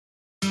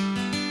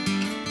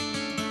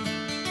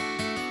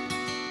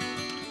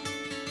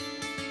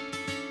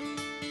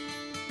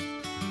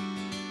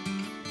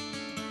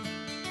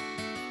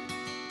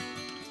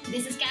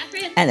This is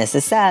Catherine. And this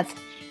is Seth.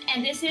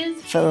 And this is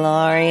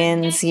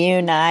Florians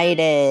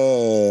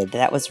United.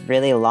 That was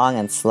really long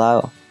and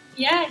slow.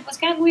 Yeah, it was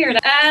kind of weird.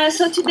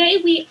 So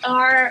today we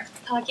are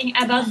talking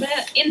about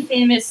the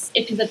infamous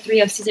episode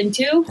 3 of season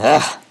 2.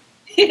 Ugh.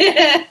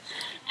 And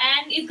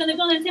it's going to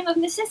be on the theme of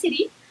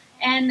necessity.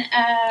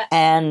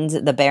 And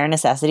the bare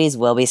necessities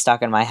will be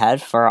stuck in my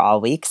head for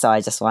all week, so I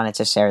just wanted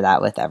to share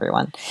that with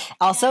everyone.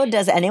 Also,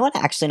 does anyone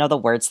actually know the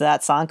words to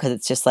that song? Because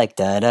it's just like,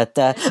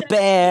 da-da-da,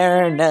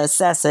 bare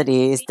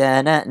necessities,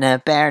 da-da-da,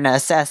 bare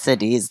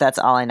necessities. That's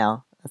all I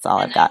know. That's all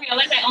I've got. I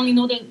realize I only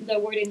know the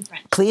word in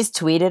French. Please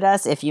tweet at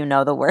us if you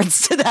know the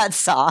words to that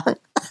song.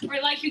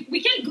 We're like,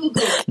 we can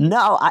Google it.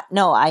 No,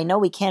 I know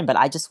we can, but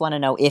I just want to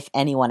know if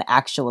anyone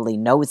actually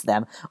knows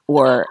them,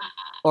 or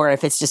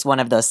if it's just one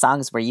of those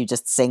songs where you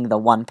just sing the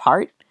one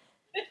part.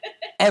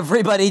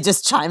 Everybody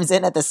just chimes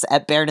in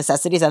at bare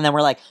necessities, and then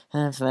we're like, So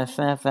it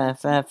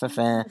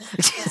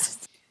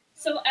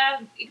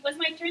was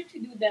my turn to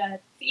do the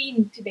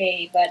theme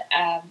today, but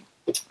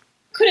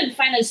couldn't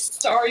find a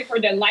story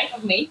for the life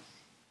of me.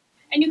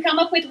 And you come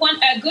up with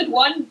a good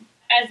one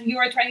as you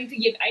were trying to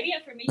give idea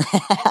for me,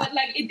 but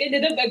it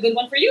ended up a good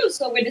one for you,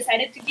 so we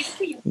decided to give it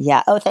to you.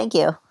 Yeah. Oh, thank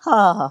you.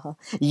 Oh,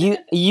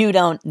 you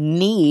don't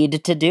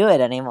need to do it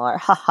anymore.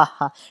 Ha ha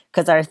ha.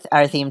 Because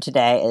our theme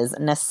today is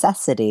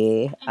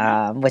necessity,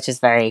 which is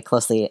very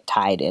closely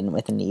tied in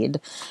with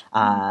need.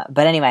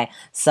 But anyway,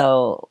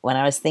 so when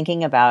I was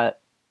thinking about,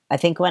 I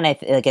think when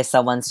if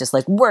someone's just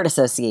like word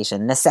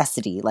association,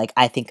 necessity, like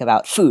I think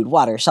about food,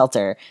 water,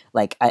 shelter.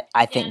 Like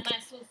I think.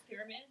 Maslow's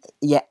pyramid.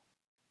 Yeah.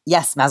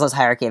 Yes, Maslow's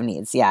hierarchy of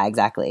needs. Yeah,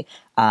 exactly.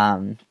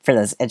 For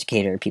those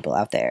educator people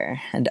out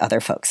there and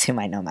other folks who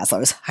might know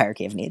Maslow's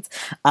hierarchy of needs.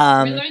 We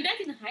learned that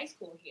in high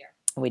school here.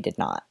 We did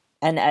not.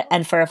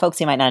 And for folks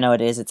who might not know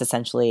what it is, it's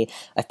essentially,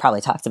 I've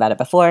probably talked about it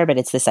before, but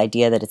it's this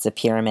idea that it's a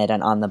pyramid,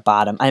 and on the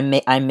bottom,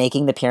 I'm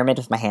making the pyramid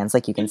with my hands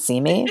like you can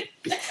see me.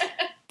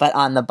 But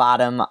on the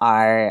bottom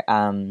are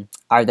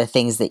the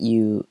things that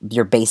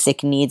your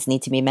basic needs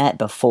need to be met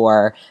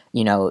before,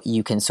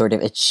 you can sort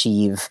of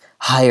achieve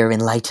higher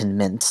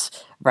enlightenment,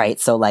 right?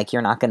 So like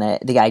you're not going to,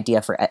 the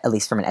idea for, at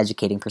least from an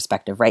educating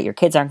perspective, right? Your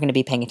kids aren't going to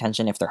be paying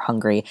attention if they're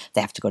hungry,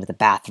 they have to go to the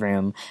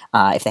bathroom,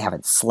 if they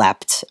haven't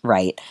slept,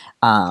 right?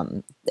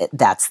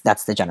 That's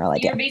the general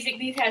idea. Your basic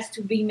needs has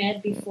to be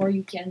met before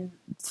you can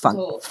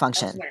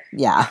function. Elsewhere.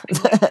 Yeah.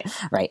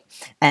 Right.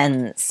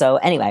 And so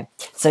anyway,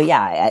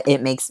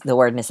 it makes the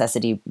word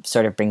necessity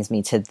sort of brings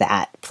me to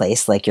that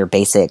place, like your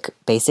basic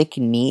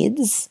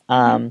needs.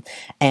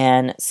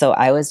 And so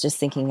I was just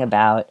thinking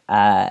about,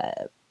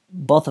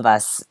 both of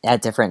us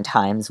at different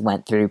times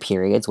went through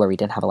periods where we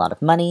didn't have a lot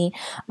of money.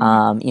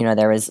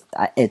 There was,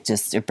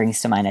 it brings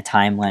to mind a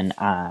time when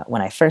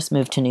I first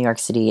moved to New York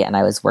City and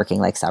I was working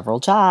like several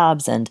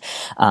jobs and,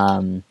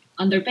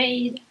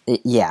 underpaid.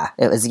 Yeah,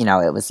 it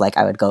was like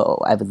I would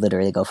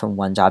literally go from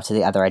one job to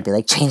the other. I'd be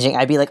like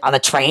on the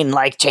train,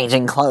 like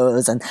changing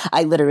clothes, and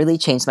I literally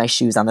changed my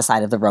shoes on the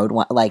side of the road.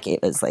 Like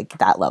it was like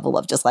that level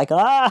of just like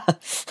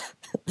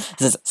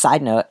This is a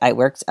side note, I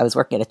was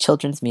working at a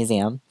children's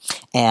museum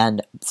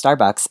and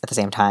Starbucks at the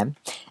same time,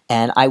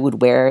 and I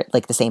would wear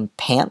like the same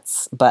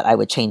pants, but I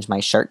would change my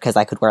shirt because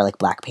I could wear like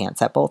black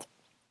pants at both.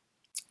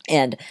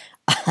 And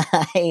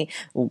I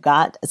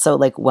got, so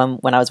like when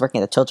I was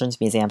working at the children's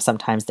museum,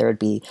 sometimes there would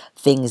be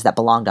things that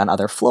belonged on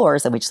other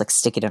floors and we just like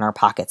stick it in our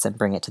pockets and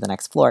bring it to the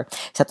next floor,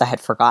 except I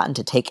had forgotten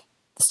to take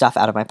stuff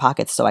out of my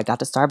pockets. So I got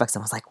to Starbucks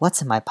and was like,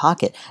 what's in my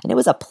pocket? And it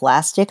was a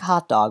plastic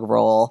hot dog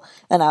roll.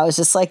 And I was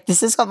just like,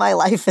 this is what my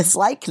life is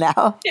like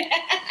now.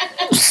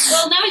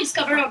 Well, now it's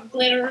covered up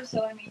glitter,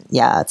 so I mean.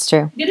 Yeah, that's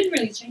true. It didn't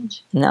really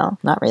change. No,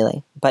 not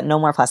really. But no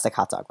more plastic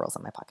hot dog rolls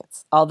in my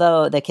pockets.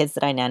 Although the kids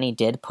that I nanny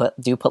do put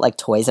like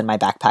toys in my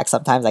backpack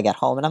sometimes. I get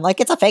home and I'm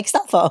like, it's a fake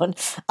cell phone.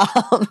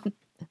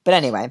 But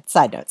anyway,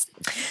 side notes.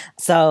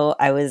 So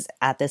I was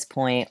at this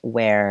point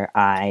where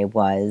I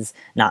was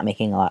not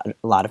making a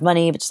lot of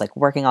money, but just like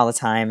working all the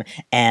time.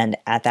 And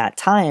at that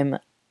time,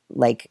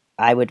 like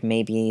I would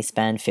maybe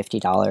spend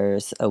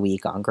 $50 a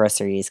week on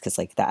groceries because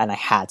like that, and I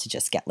had to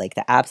just get like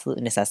the absolute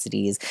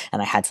necessities,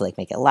 and I had to like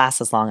make it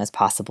last as long as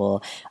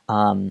possible.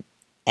 There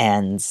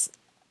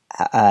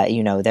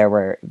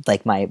were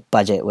like my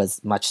budget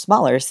was much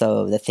smaller,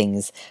 so the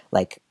things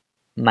like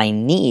my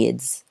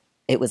needs,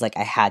 it was like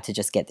I had to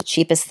just get the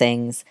cheapest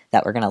things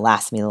that were going to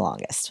last me the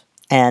longest.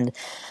 And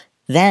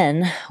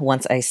then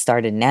once I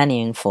started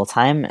nannying full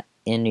time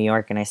in New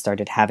York and I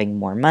started having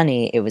more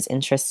money, it was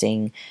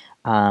interesting.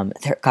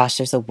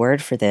 There's a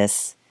word for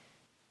this,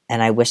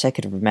 and I wish I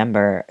could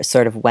remember,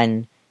 sort of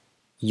when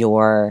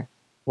your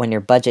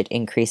budget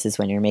increases,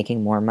 when you're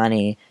making more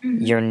money,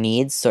 your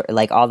needs,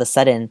 like all of a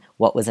sudden,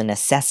 what was a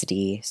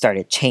necessity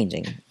started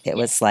changing. It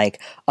was like,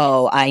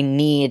 oh, I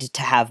need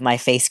to have my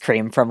face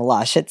cream from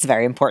Lush. It's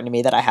very important to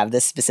me that I have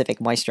this specific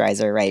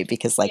moisturizer, right?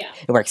 Because it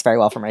works very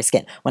well for my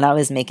skin. When I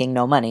was making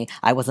no money,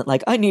 I wasn't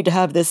like, I need to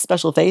have this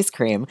special face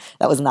cream.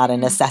 That was not a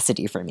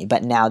necessity for me.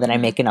 But now that I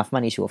make enough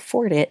money to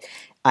afford it,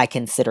 I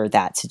consider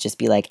that to just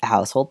be like a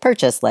household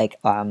purchase, like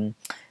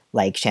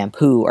like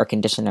shampoo or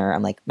conditioner.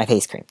 I'm like, my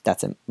face cream.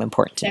 That's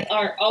important to me. That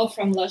are all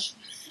from Lush.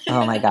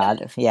 Oh my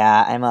god.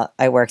 Yeah,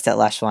 I worked at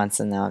Lush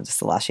once and now I'm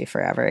just a Lushy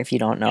forever. If you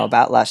don't know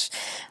about Lush,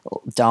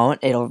 don't.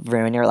 It'll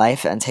ruin your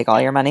life and take all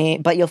your money,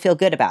 but you'll feel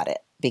good about it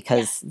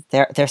because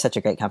they're such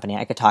a great company.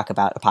 I could talk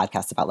about a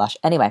podcast about Lush.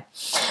 Anyway.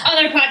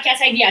 Other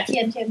podcast idea.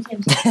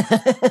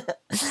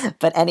 TM.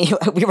 But anyway,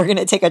 we were going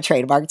to take a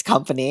trademarked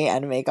company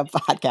and make a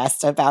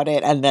podcast about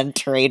it and then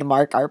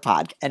trademark our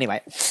pod.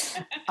 Anyway.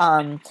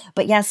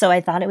 But yeah, so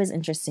I thought it was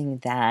interesting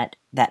that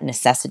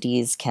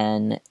necessities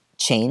can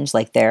change,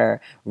 like they're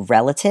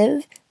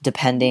relative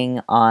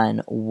depending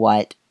on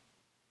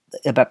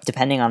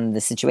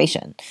the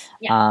situation.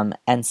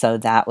 And so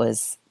that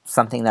was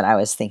something that I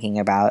was thinking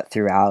about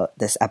throughout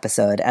this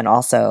episode. And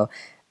also,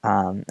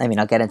 I mean,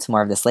 I'll get into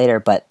more of this later,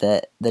 but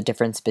the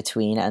difference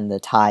between and the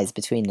ties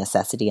between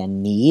necessity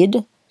and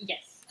need.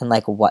 Yes. And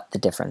like what the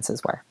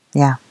differences were.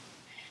 Yeah.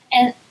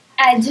 And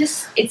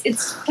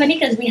it's funny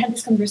because we had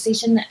this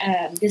conversation,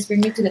 this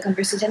brings me to the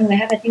conversation we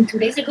had, I think 2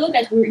 days ago,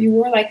 that you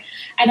were like,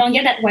 I don't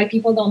get that why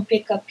people don't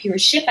pick up your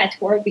shift at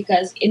work,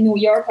 because in New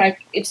York, like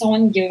if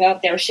someone give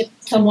up their shift,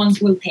 someone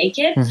will take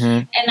it.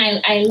 Mm-hmm.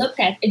 And I looked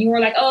at, and you were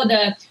like, oh,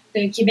 the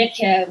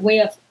Quebec way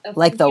of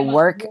like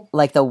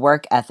the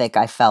work ethic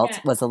I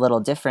felt was a little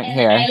different and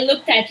here. I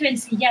looked at you and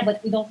said, yeah,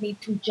 but we don't need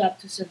 2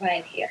 jobs to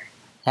survive here.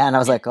 Yeah, and I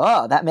was like,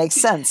 oh, that makes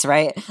sense,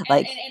 right?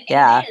 Like, and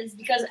yeah. it is,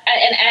 because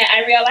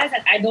I realized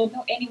that I don't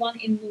know anyone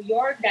in New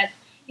York that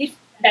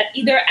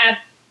either have,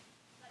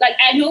 like,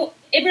 I know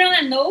everyone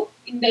I know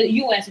in the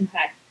U.S. in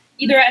fact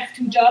either have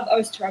 2 jobs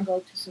or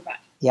struggle to survive.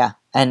 Yeah,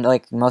 and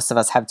like most of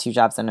us have 2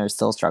 jobs and are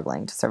still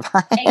struggling to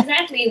survive.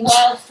 Exactly.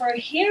 Well, for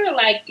here,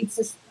 like it's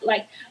just,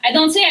 like, I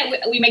don't say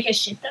we make a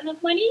shit ton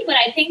of money, but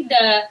I think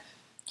the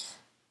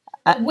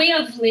way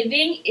of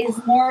living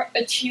is more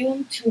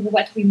attuned to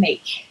what we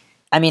make.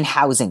 I mean,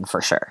 housing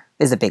for sure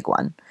is a big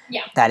one.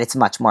 Yeah. That it's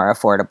much more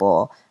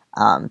affordable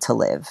to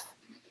live,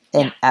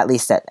 at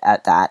least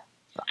at that.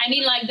 I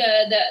mean, like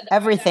the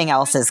everything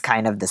else is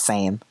kind of the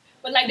same.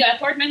 But like the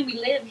apartment we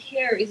live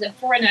here is a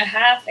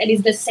 4.5, and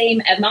it's the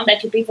same amount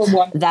that you pay for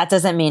one. That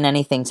doesn't mean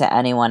anything to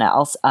anyone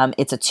else.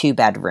 It's a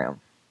 2-bedroom.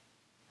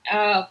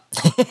 Oh.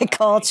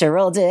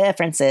 Cultural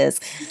differences.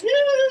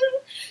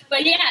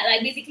 But yeah,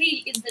 like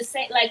basically it's the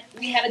same. Like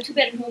we have a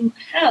 2-bedroom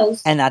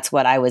house, and that's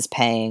what I was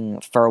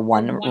paying for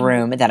one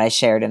room that I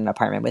shared in an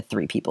apartment with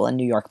 3 people in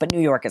New York. But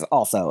New York is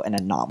also an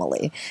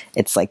anomaly.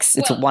 It's like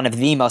it's one of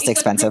the most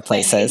expensive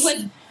places.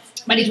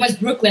 But it was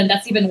Brooklyn.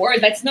 That's even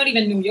worse. That's not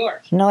even New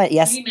York. No,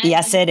 yes,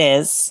 it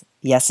is.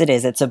 Yes, it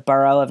is. It's a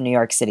borough of New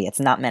York City. It's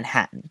not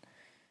Manhattan.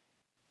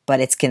 But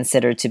it's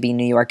considered to be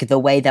New York the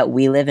way that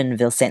we live in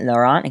Ville Saint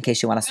Laurent, in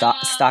case you want to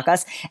stalk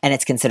us. And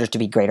it's considered to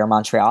be Greater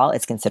Montreal.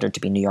 It's considered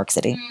to be New York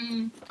City.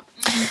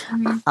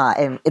 Mm-hmm.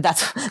 And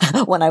that's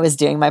when I was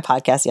doing my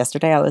podcast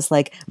yesterday. I was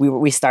like,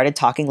 we started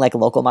talking like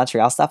local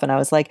Montreal stuff. And I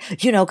was like,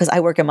 because I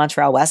work in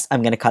Montreal West,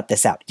 I'm going to cut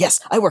this out. Yes,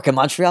 I work in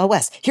Montreal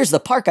West. Here's the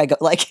park I go.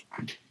 Like,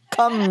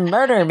 come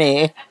murder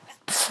me.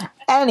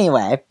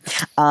 Anyway.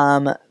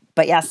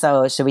 But yeah,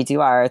 so should we do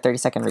our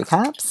 30-second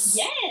recaps?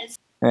 Yes.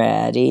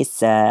 Ready,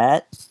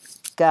 set,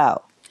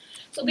 go.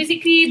 So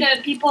basically, the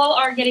people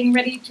are getting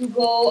ready to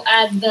go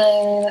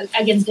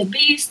against the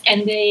beast,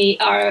 and they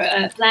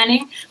are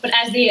planning. But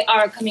as they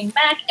are coming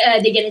back,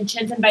 they get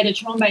enchanted by the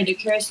throne, by the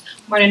curse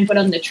Martin put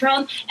on the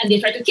throne, and they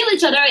try to kill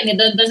each other, and it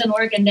doesn't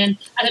work. And then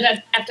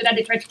after that,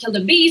 they try to kill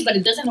the beast, but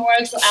it doesn't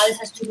work. So Alice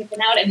has to get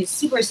out, and it's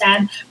super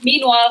sad.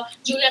 Meanwhile,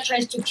 Julia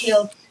tries to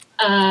kill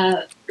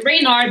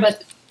Reynard,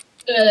 but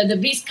the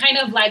beast kind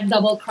of like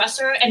double cross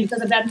her, and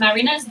because of that,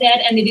 Marina's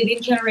dead, and they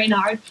didn't kill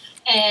Reynard.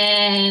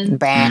 And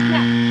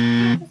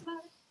yeah,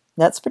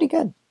 that's pretty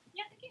good.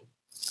 Yeah, thank you.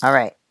 All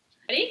right.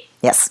 Ready?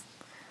 Yes.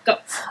 Go.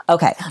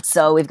 Okay,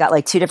 so we've got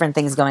like 2 different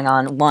things going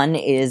on. One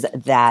is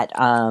that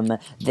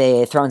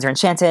the thrones are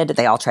enchanted.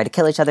 They all try to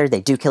kill each other.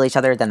 They do kill each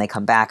other. Then they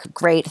come back.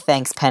 Great,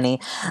 thanks, Penny.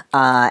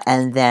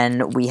 And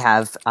then we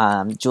have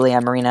Julia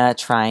and Marina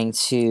trying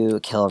to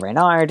kill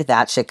Reynard.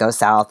 That shit goes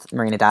south.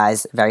 Marina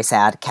dies. Very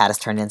sad. Cat is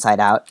turned inside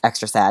out.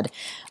 Extra sad.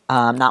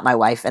 Not my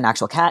wife, an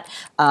actual cat.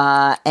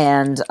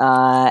 And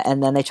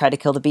then they try to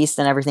kill the beast,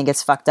 and everything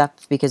gets fucked up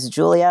because of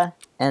Julia.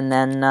 And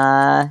then,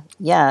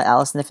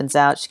 Alice niffins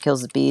out. She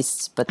kills the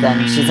beast, but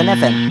then she's a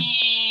niffin.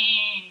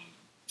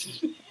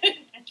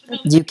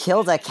 You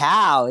killed a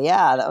cow.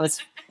 Yeah, that was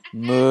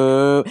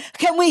moo.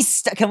 Can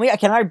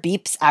our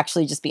beeps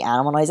actually just be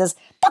animal noises?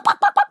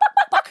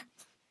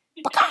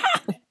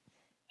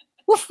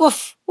 Woof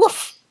woof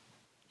woof.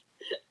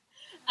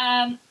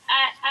 I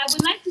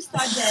would like to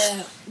start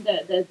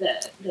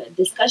the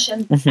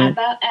discussion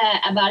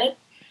about it.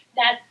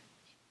 That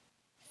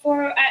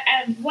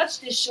I've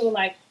watched this show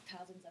like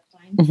thousands of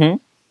times,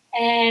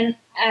 and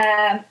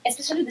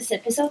especially this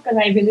episode because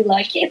I really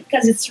like it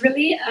because it's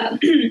really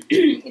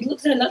it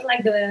looks a lot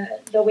like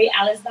the way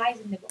Alice dies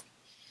in the book.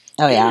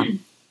 Oh yeah,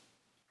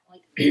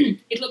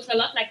 it looks a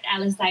lot like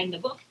Alice died in the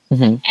book,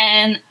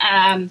 and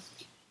I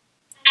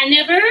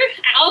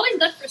always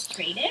got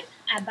frustrated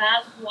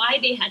about why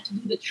they had to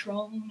do the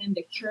throne and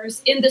the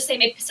curse in the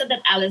same episode that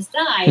Alice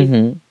died.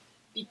 Mm-hmm.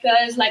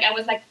 Because like I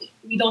was like,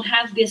 we don't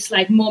have this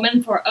like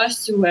moment for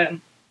us to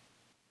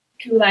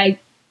like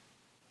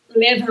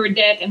live her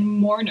death and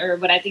mourn her.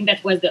 But I think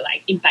that was the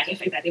like impact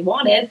effect that they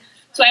wanted.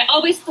 So I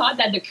always thought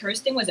that the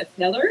curse thing was a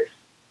filler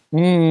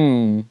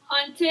until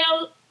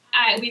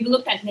we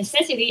looked at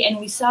necessity and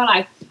we saw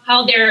like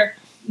how their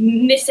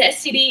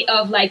necessity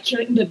of like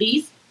killing the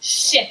bees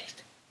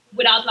shift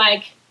without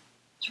like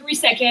 3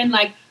 seconds.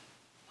 Like,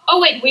 oh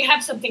wait, we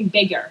have something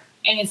bigger.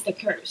 And it's the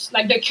curse.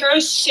 Like the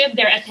curse shift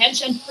their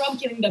attention from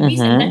killing the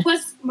beast, and that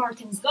was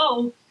Martin's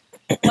goal,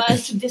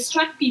 was to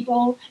distract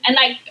people. And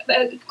like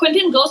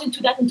Quentin goes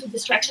into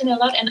distraction a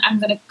lot, and I'm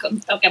gonna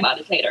talk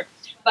about it later.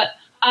 But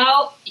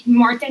how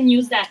Martin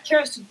used that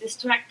curse to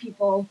distract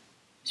people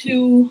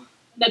to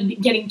not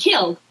getting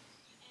killed,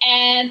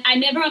 and I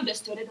never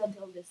understood it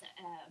until this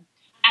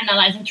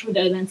analyzing through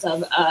the lens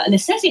of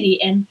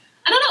necessity. And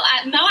I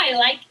don't know. Now I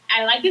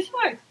like this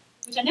part,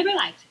 which I never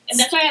liked. And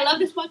that's why I love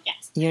this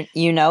podcast.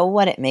 You know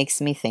what it makes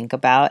me think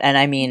about? And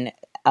I mean,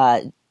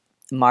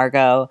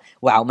 Margot.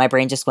 Wow, my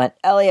brain just went,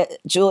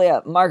 Elliot,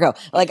 Julia, Margot.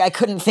 Like, I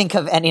couldn't think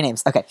of any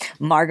names. Okay,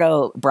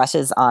 Margot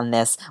brushes on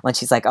this when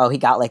she's like, oh, he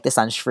got like this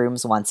on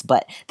shrooms once.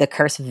 But the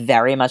curse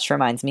very much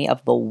reminds me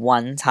of the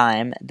one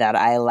time that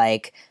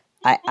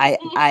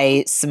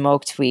I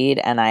smoked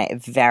weed and I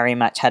very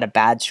much had a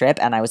bad trip.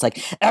 And I was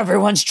like,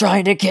 everyone's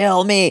trying to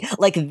kill me.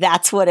 Like,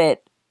 that's what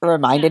it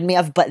reminded me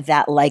of. But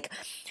that like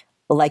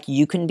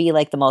you can be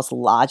like the most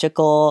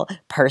logical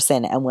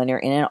person, and when you're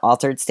in an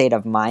altered state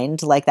of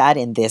mind like that,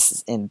 in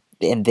this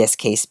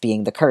case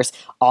being the curse,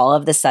 all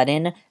of the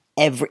sudden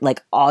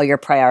all your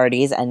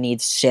priorities and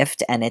needs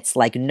shift, and it's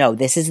like, no,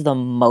 this is the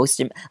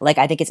most like,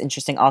 I think it's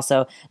interesting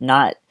also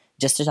not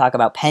just to talk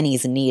about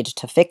Penny's need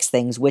to fix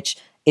things, which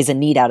is a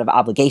need out of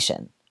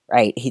obligation.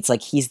 Right? He's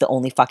like, he's the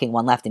only fucking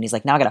one left. And he's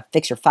like, now I gotta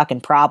fix your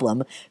fucking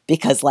problem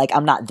because like,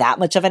 I'm not that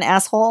much of an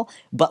asshole,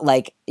 but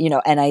like, you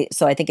know,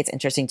 so I think it's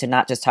interesting to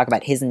not just talk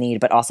about his need,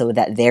 but also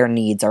that their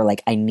needs are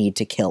like, I need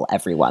to kill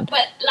everyone.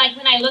 But like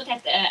when I looked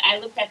at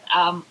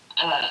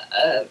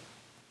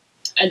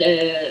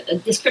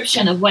the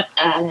description of what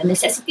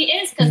necessity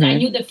is, because I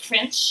knew the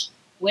French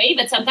way,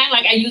 but sometimes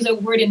like I use a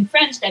word in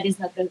French that is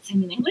not the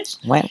same in English.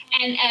 What?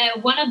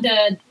 And one of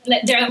there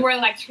were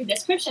like 3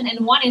 descriptions,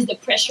 and one is the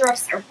pressure of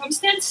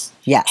circumstance.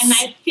 Yes. And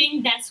I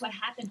think that's what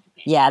happened to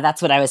Penny. Yeah,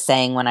 that's what I was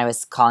saying when I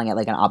was calling it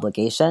like an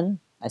obligation.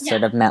 I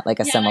sort of meant like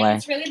a similar. Like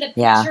it's really the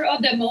pressure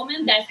of the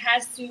moment that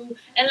has to,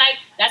 and like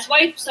that's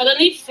why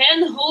suddenly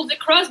Fen holds the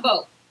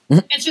crossbow,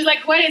 and she's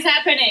like, "What is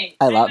happening?"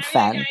 I love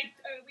Fen. A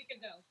week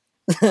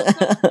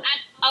ago.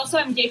 Also,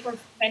 I'm gay for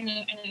Fen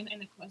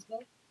and a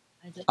crossbow.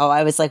 Oh,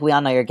 I was like, we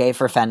all know you're gay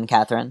for Fen,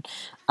 Catherine.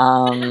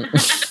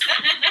 That's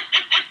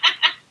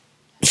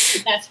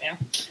fair.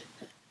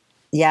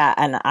 Yeah,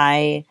 and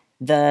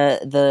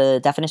the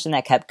definition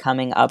that kept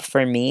coming up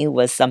for me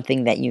was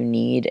something that you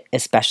need,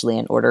 especially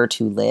in order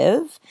to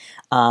live.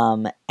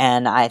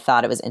 And I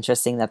thought it was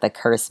interesting that the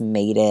curse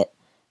made it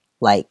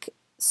like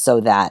so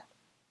that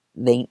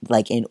they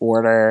like in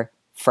order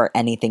for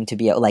anything to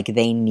be like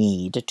they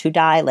need to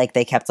die. Like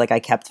they kept like I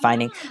kept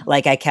finding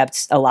like I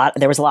kept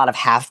there was a lot of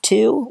have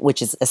to,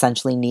 which is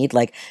essentially need.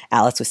 Like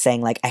Alice was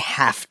saying, like I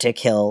have to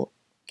kill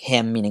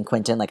him, meaning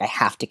Quentin. Like I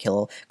have to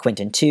kill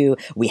Quentin too.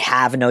 We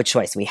have no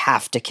choice. We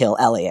have to kill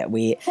Elliot.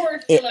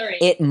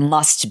 It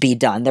must be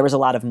done. There was a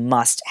lot of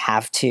must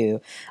have to.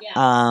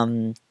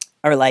 Yeah.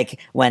 Or like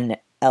when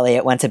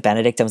Elliot went to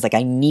Benedict and was like,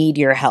 I need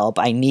your help.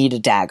 I need a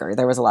dagger.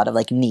 There was a lot of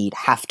like need,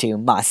 have to,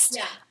 must.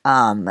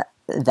 Yeah.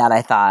 That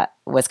I thought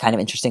was kind of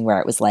interesting,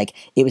 where it was like,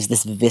 it was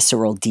this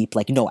visceral, deep,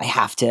 like, no, I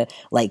have to,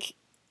 like,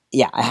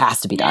 yeah, it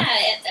has to be done.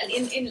 Yeah,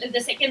 in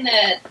the second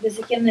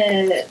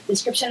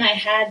definition I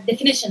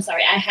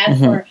had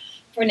for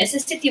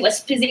necessity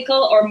was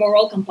physical or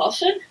moral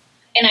compulsion.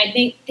 And I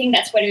think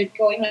that's what you're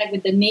going like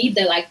with the need,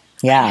 the like,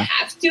 I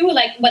have to,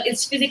 like, but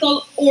it's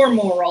physical or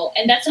moral.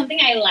 And that's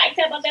something I liked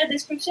about that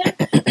description.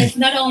 It's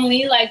not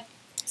only like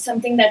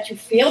something that you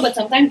feel, but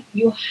sometimes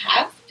you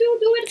have to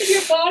do it with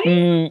your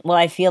body. Well,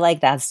 I feel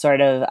like that's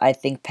sort of, I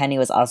think Penny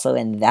was also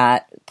in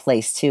that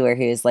place too, where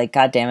he was like,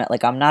 God damn it,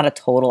 like I'm not a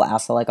total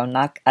asshole, like I'm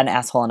not an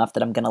asshole enough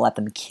that I'm gonna let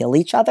them kill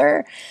each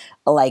other.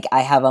 Like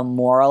I have a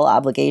moral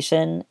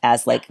obligation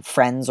as like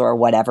friends or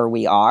whatever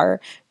we are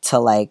to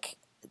like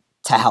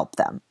to help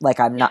them. Like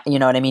I'm not, you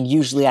know what I mean?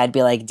 Usually I'd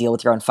be like, deal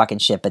with your own fucking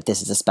shit, but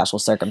this is a special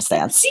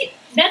circumstance. See,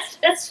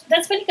 that's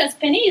funny because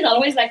Penny is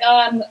always like, oh,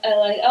 I'm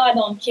I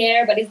don't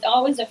care, but he's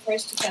always the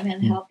first to come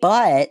and help.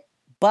 But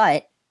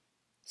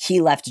he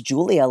left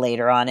Julia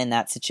later on in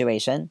that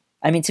situation.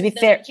 I mean, to be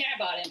fair, care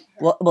about him.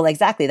 Well,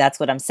 exactly. That's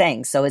what I'm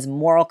saying. So his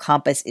moral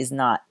compass is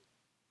not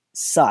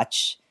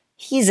such.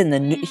 He's in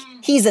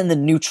the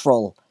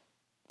neutral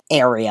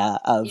area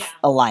of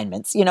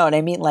alignments. You know what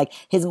I mean? Like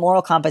his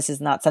moral compass is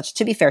not such.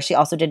 To be fair, she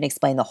also didn't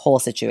explain the whole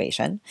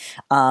situation.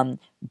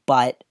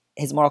 But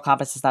his moral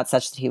compass is not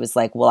such that he was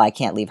like, well, I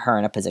can't leave her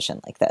in a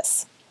position like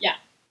this. Yeah.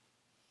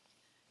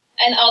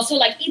 And also,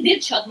 like, he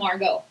did shot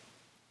Margot.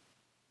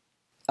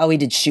 Oh, he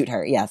did shoot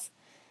her. Yes.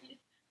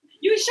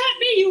 You shot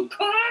me, you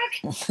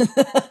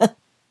cock!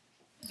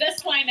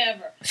 Best line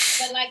ever.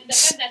 But like the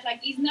fact that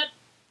like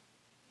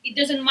he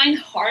doesn't mind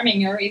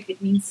harming her if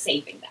it means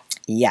saving them.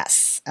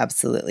 Yes,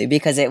 absolutely.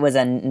 Because it was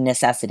a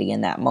necessity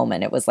in that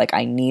moment. It was like,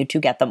 I need to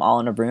get them all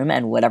in a room,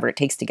 and whatever it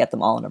takes to get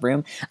them all in a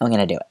room, I'm going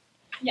to do it.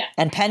 Yeah.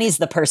 And Penny's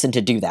the person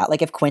to do that.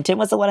 Like, if Quentin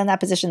was the one in that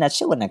position, that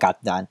shit wouldn't have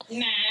got done.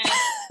 Nah.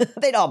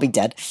 They'd all be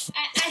dead.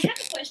 I have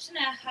a question.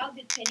 How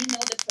did Penny know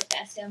the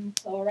potassium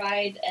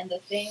chloride and the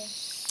thing?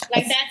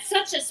 Like, that's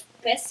such a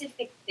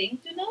specific thing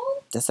to know?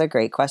 That's a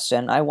great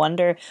question. I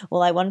wonder,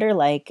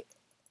 like,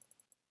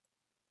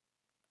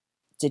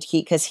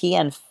 because he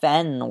and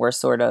Fen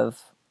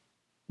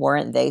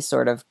weren't they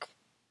sort of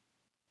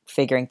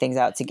figuring things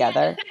out together?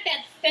 Yeah, the fact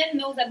that Fen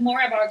knows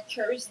more about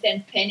cures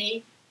than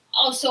Penny,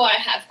 also I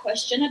have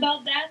question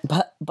about that.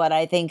 But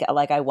I think,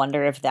 like, I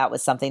wonder if that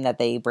was something that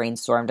they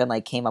brainstormed and,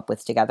 like, came up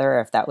with together,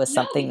 or if that was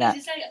something that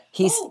it's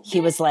like,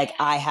 he was like,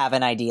 I have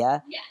an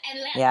idea. Yeah,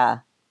 and left. Yeah.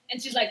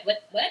 And she's like, what?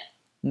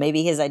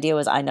 Maybe his idea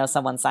was, I know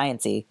someone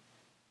sciencey.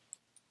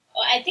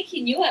 Oh, I think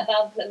he knew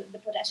about the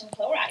potassium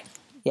chloride.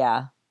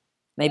 Yeah.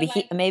 Maybe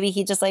But, maybe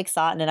he just, like,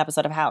 saw it in an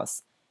episode of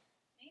House.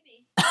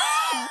 Maybe.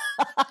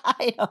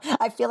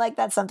 I feel like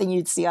that's something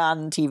you'd see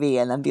on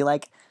TV and then be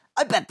like,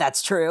 I bet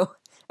that's true.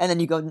 And then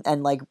you go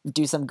and, like,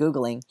 do some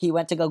Googling. He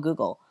went to go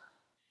Google.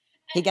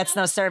 He gets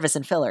no service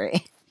in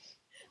Fillory.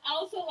 I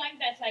also like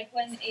that, like,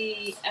 when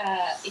he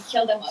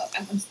killed him off.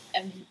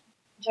 I'm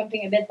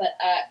jumping a bit, but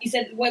he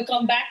said,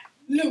 welcome back,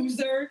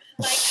 loser.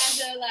 Like,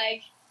 as a,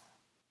 like,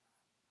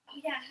 oh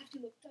yeah, I have to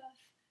look tough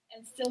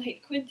and still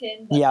hate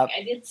Quentin, but Yep. like,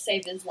 I did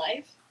save his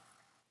life.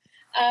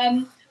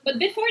 But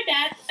before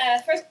that,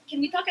 first, can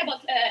we talk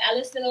about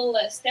Alice's little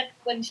step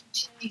when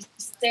she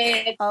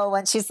said... Oh,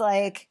 when she's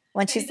like,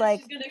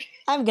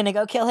 I'm gonna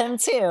go kill him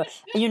too.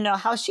 You know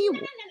how she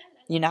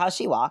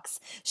walks?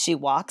 She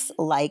walks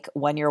like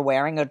when you're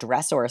wearing a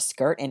dress or a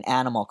skirt in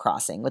Animal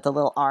Crossing, with the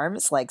little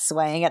arms like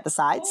swaying at the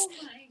sides. Oh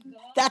my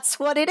god. That's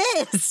what it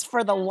is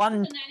for the one.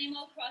 An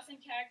Animal Crossing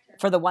character.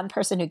 For the one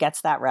person who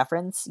gets that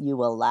reference, you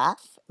will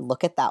laugh.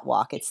 Look at that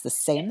walk. It's the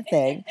same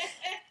thing.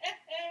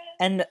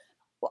 And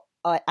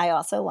I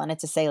also wanted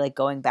to say, like,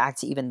 going back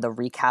to even the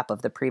recap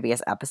of the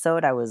previous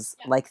episode, I was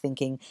like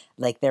thinking,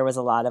 like, there was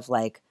a lot of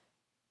like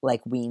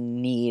we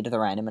need the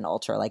Rhinoman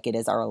Ultra. Like, it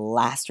is our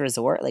last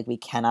resort. Like, we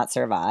cannot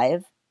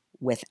survive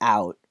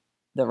without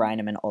the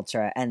Rhinoman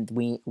Ultra, and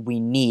we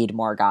need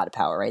more god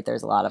power, right?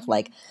 There's a lot of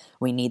like,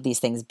 we need these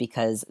things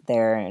because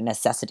they're a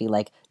necessity.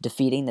 Like,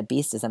 defeating the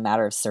beast is a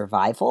matter of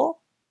survival.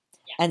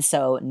 And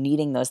so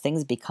needing those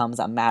things becomes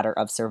a matter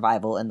of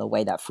survival in the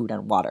way that food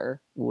and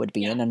water would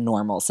be in a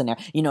normal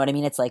scenario. You know what I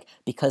mean? It's like,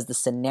 because the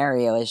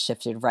scenario is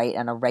shifted, right?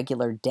 On a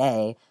regular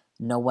day,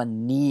 no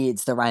one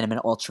needs the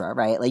Rhinoman Ultra,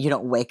 right? Like, you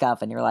don't wake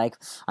up and you're like,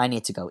 I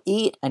need to go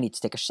eat, I need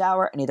to take a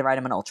shower, I need the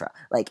Rhinoman Ultra.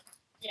 Like,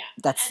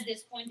 that's... At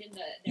this point in the...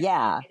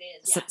 Yeah. It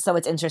is, So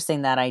it's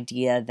interesting, that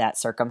idea that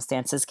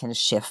circumstances can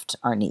shift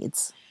our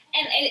needs.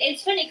 And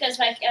it's funny because,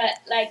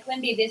 like when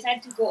they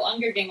decide to go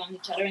Hunger Game on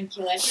each other and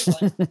kill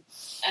everyone,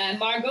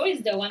 Margot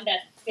is the one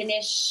that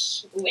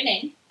finished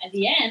winning at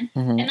the end.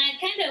 Mm-hmm. And I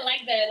kind of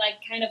like the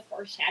kind of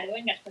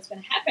foreshadowing that's what's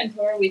going to happen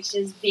to her, which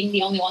is being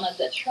the only one on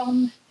the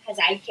throne as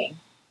High King.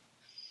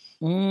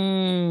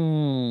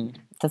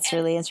 That's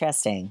really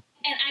interesting.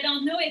 And I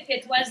don't know if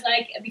it was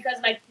like,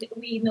 because like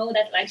we know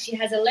that like she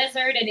has a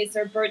lizard and it's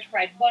her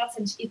birthright box,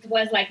 and it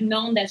was like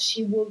known that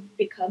she would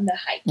become the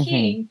High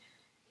King.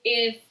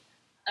 If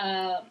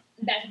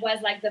that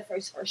was like the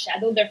first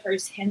foreshadow, the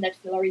first hint that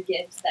Fillory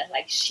gives that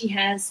like she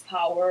has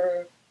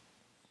power,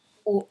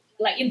 or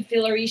like in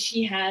Fillory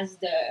she has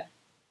the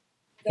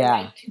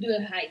right to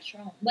the High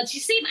Throne, but she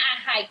seems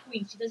a High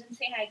Queen. She doesn't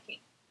say High King.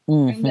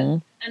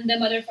 I'm the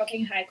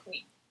motherfucking High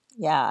Queen.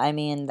 Yeah, I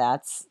mean,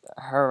 that's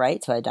her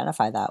right to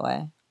identify that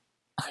way.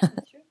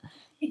 That's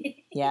true.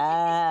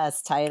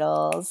 Yes,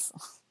 titles.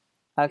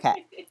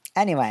 Okay.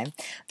 Anyway,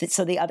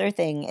 so the other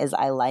thing is,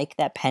 I like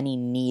that Penny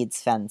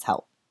needs Fen's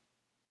help.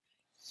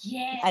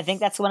 Yes. I think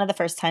that's one of the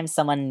first times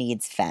someone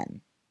needs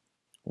Fen.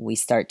 We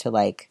start to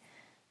like...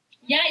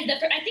 Yeah, I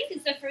think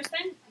it's the first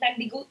time like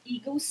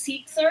Ego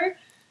seeks her,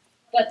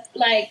 but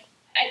like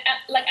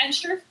I'm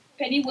sure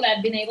Penny would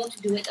have been able to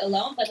do it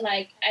alone, but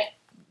like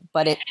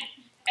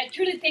I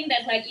truly think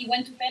that like he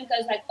went to Fen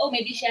because like, oh,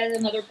 maybe she has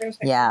another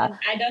perspective. Yeah. And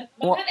I don't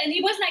know. Well, and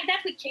he was like that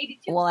with Katie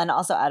too. Well, and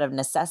also out of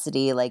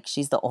necessity, like,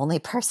 she's the only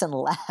person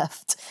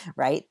left,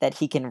 right, that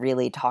he can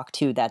really talk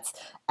to that's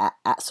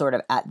at sort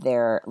of at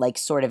their, like,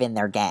 sort of in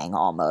their gang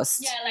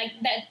almost. Yeah, like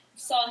that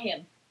saw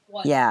him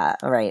once. Yeah,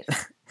 right.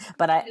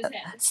 But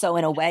so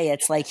in a way,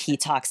 it's like he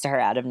talks to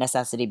her out of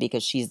necessity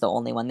because she's the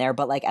only one there.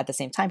 But like at the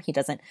same time, he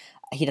doesn't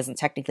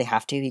technically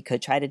have to. He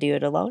could try to do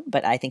it alone.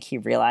 But I think he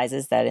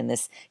realizes that in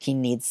this, he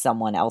needs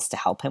someone else to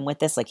help him with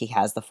this. Like, he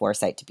has the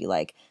foresight to be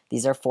like,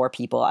 these are 4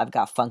 people. I've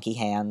got funky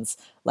hands.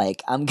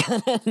 Like, I'm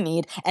gonna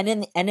need. And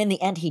in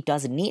the end, he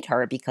does need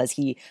her because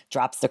he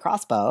drops the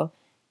crossbow.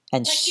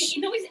 And like,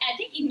 I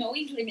think he knows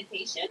his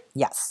limitation.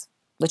 Yes.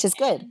 Which is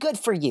good. Good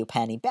for you,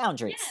 Penny.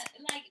 Boundaries.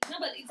 Yeah, like no,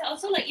 but it's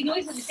also like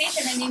he's a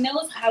dictator and he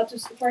knows how to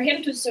for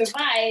him to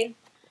survive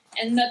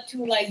and not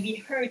to like be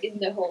hurt in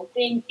the whole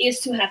thing is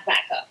to have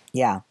backup.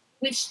 Yeah.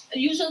 Which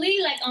usually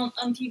like on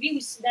TV we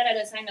see that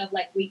as a sign of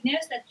like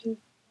weakness that you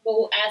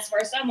go ask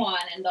for someone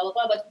and blah blah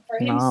blah. But for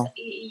him,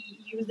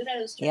 he used it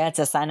as a strength. Yeah, it's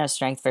a sign of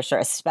strength for sure,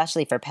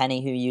 especially for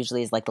Penny, who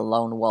usually is like the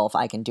lone wolf.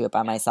 I can do it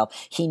by myself.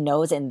 He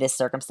knows in this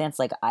circumstance,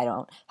 like I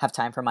don't have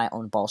time for my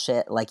own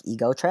bullshit, like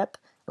ego trip.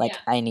 Like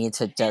I need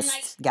to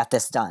just get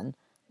this done.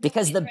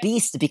 Because the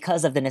beast,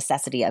 because of the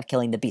necessity of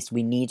killing the beast,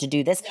 we need to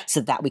do this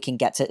so that we can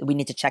get to. We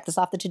need to check this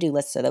off the to-do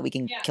list so that we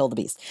can kill the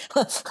beast.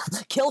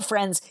 Kill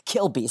friends,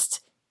 kill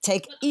beast.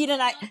 Eat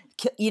an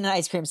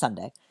ice cream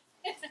sundae.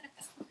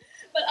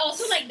 But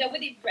also, like the way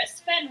they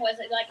breastfed was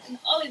like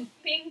all in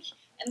pink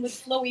and with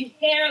flowy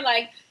hair,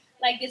 like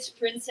this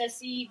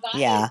princessy vibe.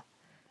 Yeah.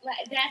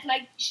 Like that,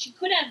 like she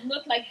could have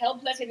looked like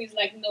helpless, and he's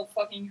like, no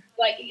fucking,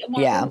 like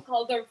Marvel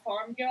called her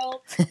farm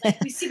girl. Like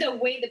we see the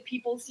way the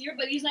people see her,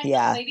 but he's like,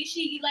 no, maybe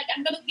she like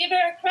I'm gonna give her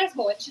a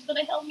crossbow, and she's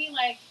gonna help me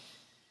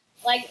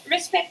like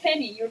respect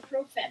Penny, you're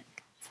pro fan.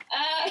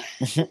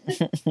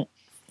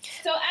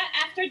 So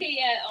after they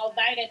all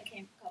died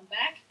and come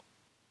back,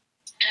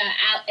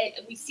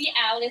 we see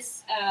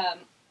Alice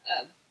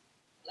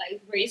like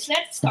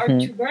bracelet start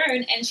to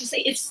burn, and she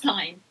say it's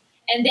time,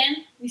 and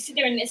then we see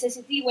their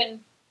necessity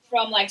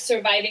from like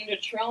surviving the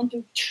throne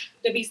to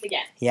the beast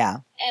again.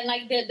 Yeah. And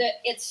like the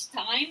it's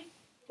time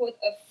put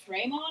a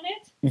frame on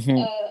it.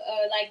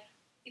 Like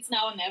it's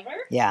now or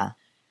never. Yeah.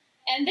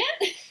 And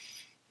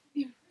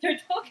then they're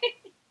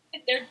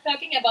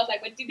talking about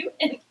like what to do,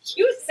 and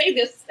you say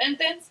this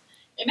sentence.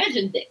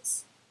 Imagine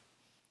this.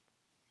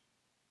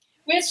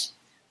 Which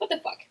what the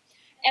fuck?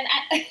 And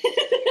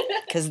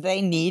because they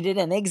needed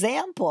an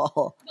example.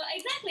 Well,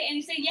 exactly, and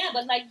you say, yeah,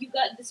 but like you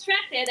got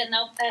distracted, and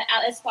now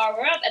Alice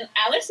power up, and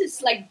Alice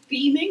is like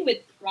beaming with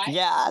pride.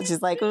 Yeah,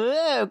 she's like,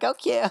 "Ooh, go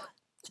cute."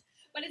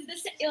 But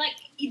it's like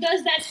he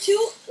does that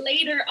too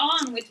later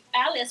on with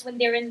Alice when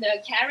they're in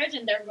the carriage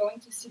and they're going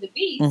to see the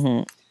beast.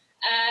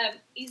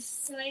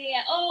 He's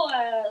like,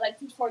 like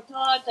food for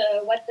thought,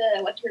 what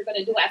you're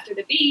gonna do after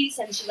the beast,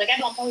 and she's like, I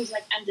don't know. He's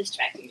like, I'm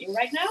distracting you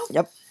right now.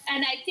 Yep.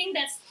 And I think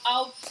that's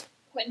how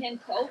Quentin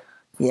cope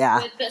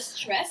with the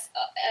stress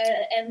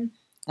and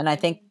I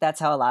think that's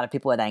how a lot of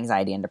people with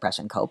anxiety and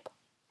depression cope.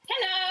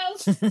 Hello.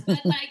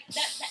 But like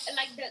that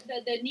like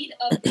the need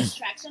of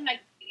distraction, like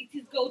it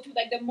could go to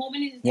like the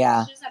moment he's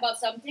anxious about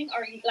something,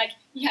 or he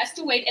has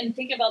to wait and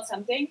think about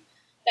something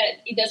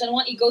that he doesn't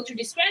want. He go to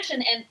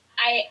distraction, and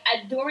I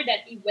adore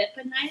that he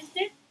weaponized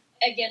it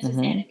against his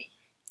enemy.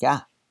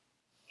 Yeah.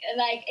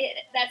 Like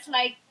that's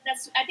I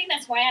think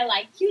that's why I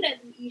like you, that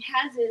he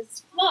has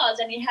his flaws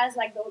and he has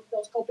like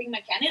those coping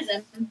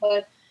mechanisms,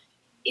 but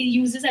he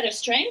uses it as a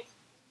strength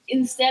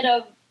instead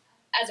of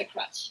as a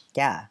crutch.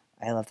 Yeah,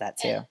 I love that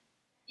too.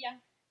 Yeah.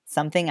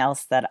 Something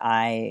else that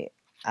I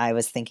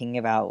was thinking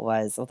about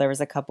was, there was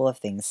a couple of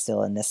things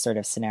still in this sort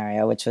of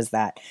scenario, which was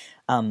that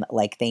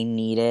like they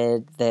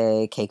needed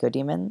the Keiko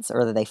demons,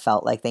 or that they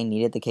felt like they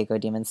needed the Keiko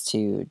demons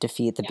to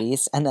defeat the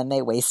beast, and then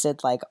they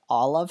wasted like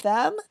all of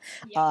them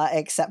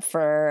except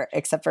for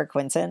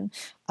Quentin.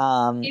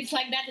 It's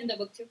like that in the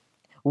book too.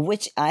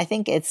 Which I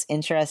think it's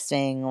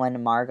interesting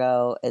when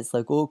Margot is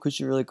like, oh, because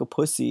you're like a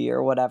pussy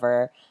or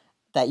whatever,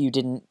 that you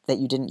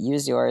didn't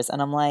use yours.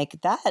 And I'm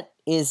like, that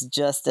is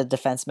just a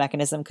defense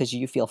mechanism because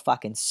you feel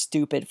fucking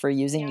stupid for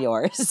using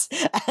yours.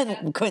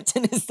 And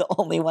Quentin is the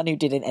only one who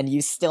didn't, and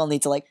you still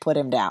need to like put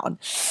him down.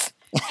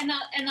 and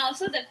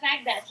also the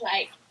fact that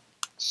like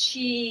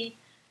she,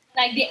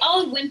 like they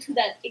all went through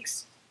that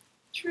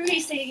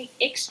excruciating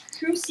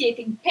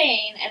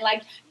pain, and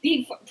like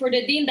for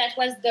the Dean, that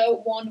was the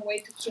one way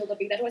to kill the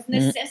beast. That was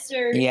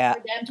necessary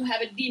for them to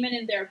have a demon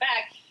in their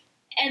back.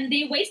 And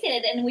they wasted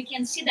it, and we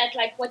can see that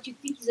like what you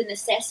think is a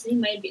necessity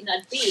might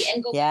not be,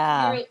 and go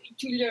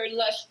to your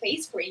Lush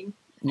face cream.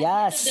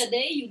 Yes. At the end of the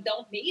day, you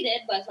don't need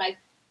it, but like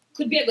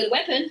could be a good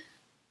weapon.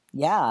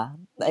 Yeah.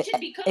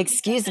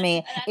 Excuse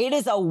me, it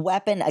is a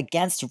weapon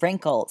against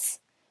wrinkles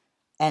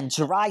and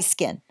dry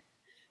skin.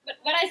 But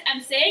what I'm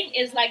saying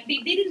is like they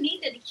didn't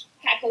need the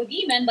Caco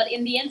demon, but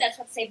in the end, that's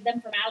what saved them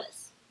from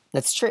Alice.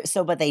 That's true.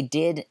 So, but they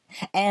did,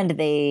 and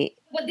they.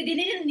 But they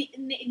didn't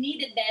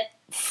needed that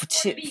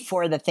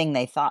for the thing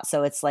they thought.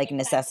 So it's like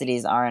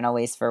necessities aren't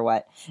always for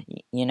what,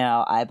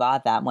 I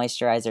bought that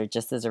moisturizer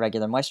just as a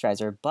regular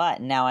moisturizer,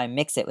 but now I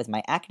mix it with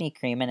my acne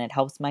cream and it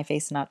helps my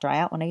face not dry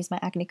out when I use my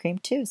acne cream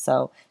too.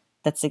 So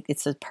it's like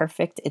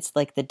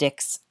the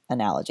Dick's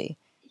analogy.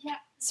 Yeah.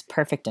 It's a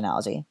perfect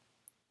analogy.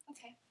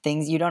 Okay.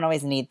 You don't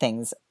always need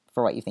things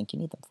for what you think you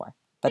need them for,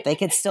 but they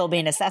could still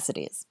be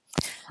necessities.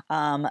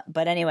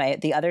 But anyway,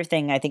 the other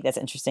thing I think that's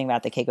interesting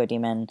about the Keiko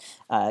demon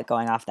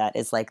going off that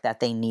is like that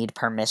they need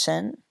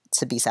permission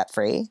to be set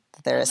free.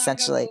 They're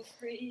essentially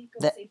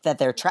that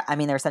they're trapped. I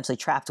mean, they're essentially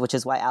trapped, which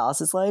is why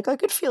Alice is like, I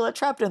could feel it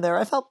trapped in there.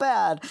 I felt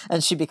bad,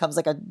 and she becomes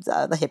like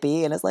the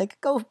hippie and is like,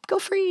 go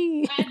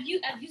free. Have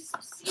you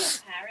seen your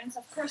parents?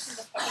 Of course, she's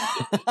a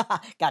fucking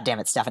hippie. God damn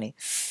it, Stephanie.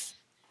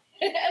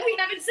 We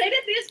never haven't said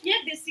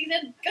it this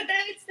season. God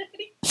damn it,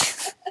 Stephanie.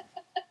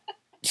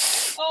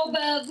 Oh,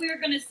 but we're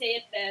gonna say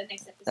it the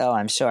next episode. Oh,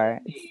 I'm sure.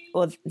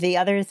 Well, the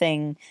other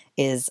thing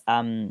is,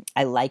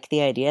 I like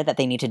the idea that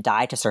they need to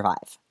die to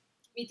survive.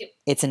 Me too.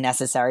 It's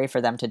necessary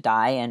for them to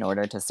die in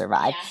order to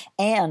survive.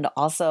 Yeah. And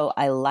also,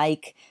 I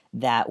like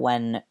that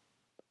when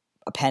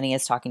Penny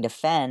is talking to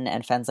Fen,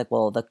 and Fen's like,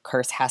 well, the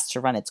curse has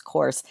to run its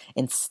course.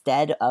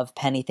 Instead of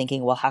Penny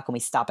thinking, well, how can we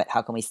stop it?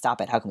 How can we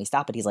stop it? How can we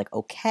stop it? He's like,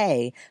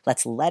 okay,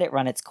 let's let it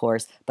run its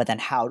course. But then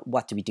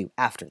what do we do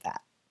after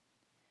that?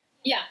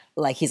 Yeah.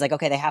 Like, he's like,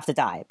 okay, they have to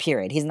die,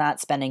 period. He's not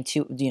spending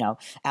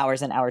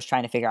hours and hours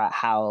trying to figure out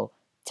how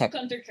to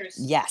counter curse.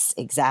 Yes,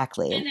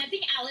 exactly. And I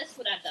think Alice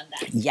would have done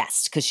that.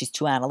 Yes, because she's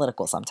too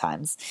analytical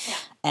sometimes. Yeah.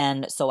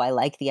 And so I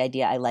like the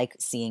idea. I like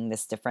seeing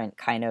this different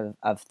kind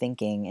of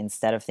thinking.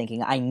 Instead of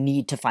thinking, I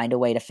need to find a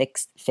way to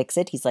fix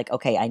it, he's like,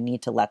 okay, I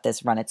need to let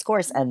this run its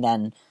course, and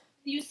then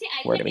you see,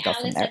 I where do think we go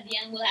from Alice there? at the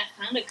end will have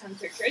found a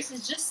counter curse.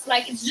 It's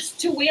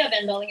just two way of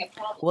handling a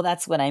problem. Well,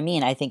 that's what I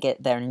mean. I think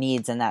their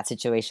needs in that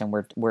situation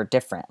were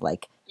different.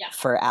 Like, Yeah.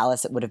 for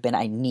Alice, it would have been,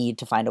 I need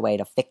to find a way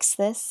to fix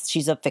this.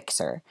 She's a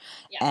fixer.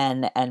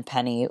 Yeah. And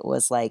Penny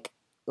was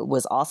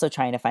also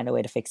trying to find a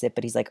way to fix it,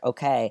 but he's like,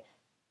 okay,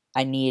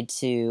 I need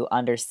to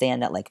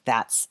understand that, like,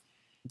 that's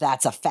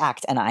a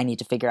fact, and I need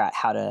to figure out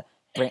how to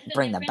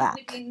bring them back.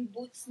 Between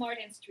boot smart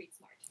and street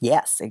smart.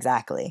 Yes,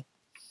 exactly.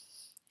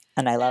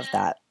 And I love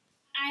that.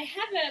 I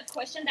have a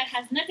question that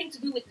has nothing to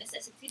do with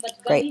necessity, but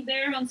Great. Gummy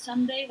Bear on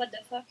Sunday, what the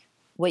fuck?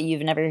 What,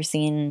 you've never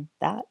seen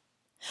that?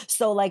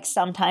 So, like,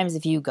 sometimes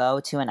if you go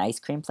to an ice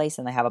cream place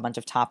and they have a bunch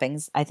of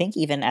toppings, I think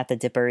even at the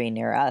Dippery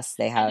near us,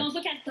 they I have. don't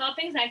look at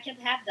toppings, I can't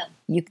have them.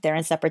 They're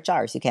in separate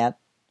jars. You can't.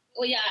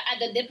 Well, yeah, at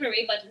the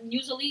Dippery, but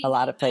usually A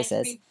lot of ice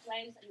places. cream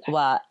place,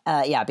 Well,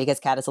 yeah, because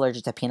Kat is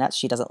allergic to peanuts,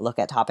 she doesn't look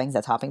at toppings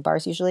at topping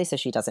bars usually, so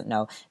she doesn't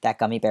know that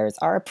gummy bears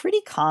are a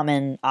pretty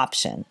common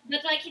option.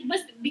 But like it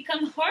must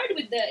become hard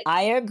with the.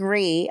 I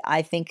agree.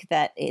 I think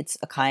that it's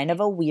a kind of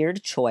a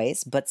weird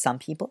choice, but some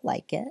people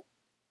like it.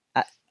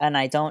 And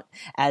I don't,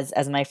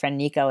 as my friend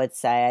Nico would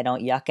say, I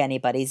don't yuck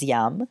anybody's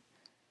yum.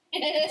 I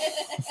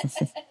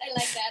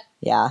like that.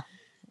 Yeah,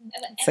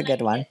 And it's a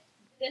good one.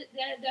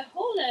 The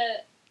whole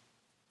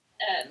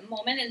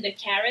moment in the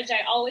carriage,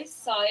 I always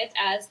saw it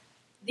as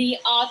the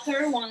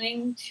author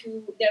wanting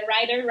to, the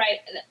writer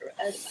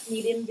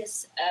needing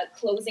this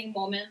closing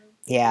moment.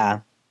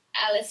 Yeah.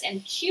 Alice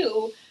and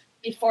Q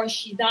before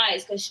she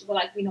dies, because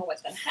we know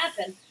what's going to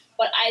happen.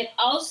 But I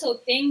also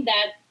think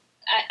that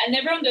I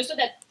never understood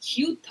that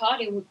Q thought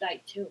he would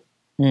die too.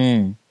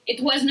 Mm.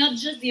 It was not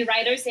just the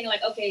writer saying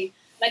okay,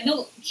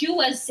 no, Q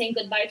was saying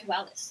goodbye to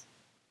Alice.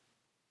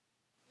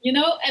 You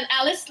know, and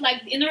Alice,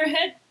 in her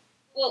head,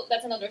 well,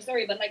 that's another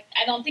story, but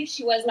I don't think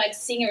she was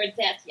seeing her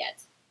death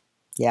yet.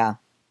 Yeah.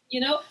 You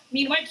know,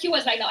 meanwhile Q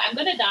was no, I'm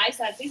gonna die,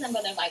 so at least I'm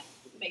gonna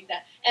make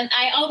that. And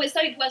I always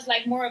thought it was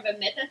more of a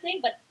meta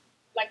thing, but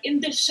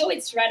in the show,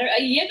 it's rather. I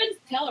even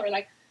tell her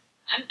am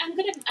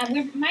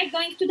I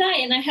going to die?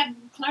 And I have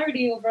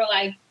clarity over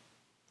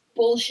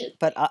bullshit.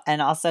 But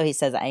and also he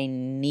says, I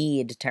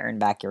need to earn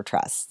back your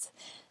trust.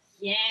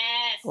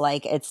 Yes.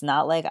 It's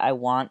not I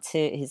want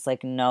to. He's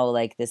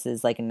no, this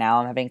is now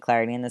I'm having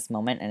clarity in this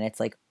moment, and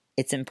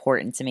it's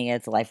important to me.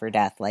 It's life or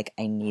death.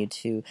 I need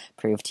to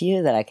prove to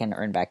you that I can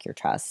earn back your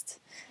trust.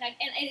 And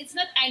it's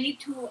not I need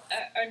to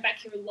earn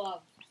back your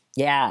love.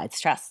 Yeah, it's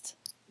trust.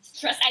 It's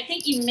trust. I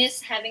think you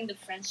miss having the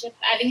friendship,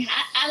 having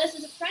Alice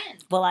as a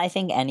friend. Well, I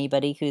think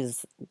anybody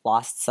who's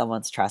lost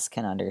someone's trust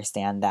can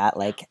understand that,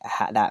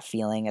 that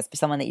feeling. As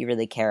someone that you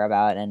really care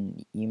about,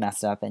 and you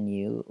messed up and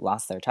you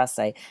lost their trust.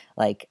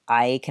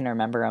 I can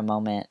remember a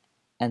moment,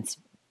 and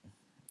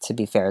to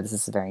be fair, this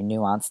is a very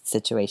nuanced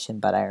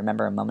situation, but I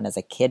remember a moment as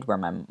a kid where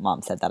my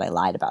mom said that I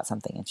lied about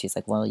something, and she's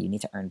like, well, you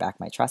need to earn back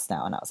my trust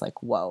now. And I was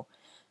like, whoa,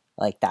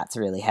 that's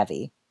really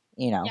heavy,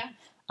 you know? Yeah,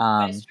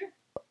 that is true.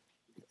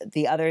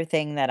 The other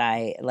thing that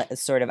I was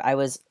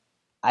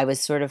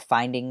sort of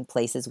finding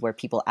places where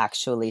people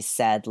actually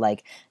said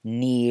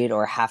need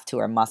or have to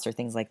or must or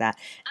things like that.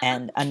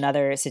 And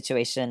another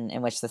situation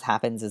in which this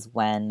happens is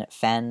when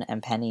Fen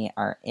and Penny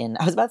are in,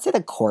 I was about to say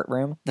the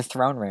courtroom, the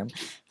throne room.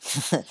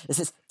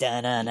 This is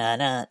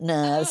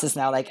da-na-na-na-na. This is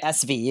now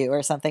SVU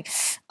or something.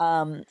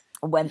 When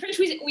in French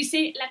we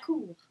say la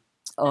cour.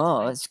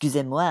 Oh,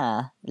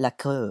 excusez-moi, la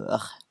cour.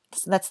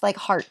 That's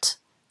heart.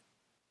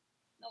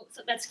 No,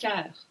 so that's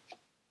cœur.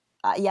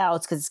 Yeah,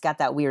 it's because it's got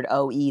that weird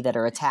OE that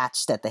are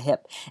attached at the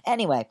hip.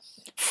 Anyway,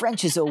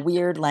 French is a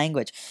weird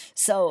language.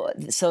 So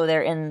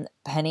they're in,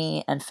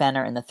 Penny and Fen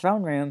are in the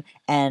throne room,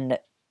 and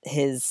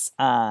his,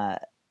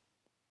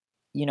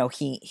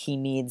 he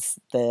needs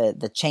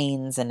the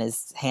chains, and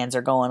his hands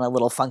are going a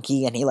little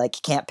funky, and he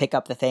can't pick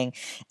up the thing.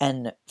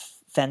 And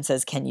Fen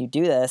says, "Can you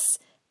do this?"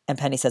 And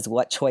Penny says,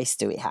 "What choice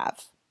do we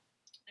have?"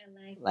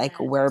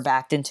 We're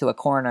backed into a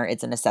corner.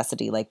 It's a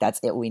necessity. That's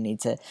it. We need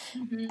to,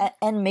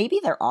 and maybe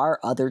there are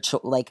other,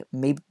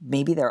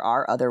 maybe there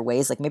are other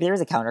ways. Maybe there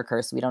is a counter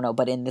curse. We don't know.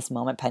 But in this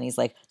moment, Penny's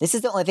this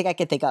is the only thing I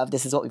can think of.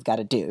 This is what we've got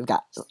to do. We've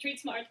got street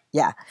smart.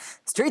 Yeah,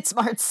 street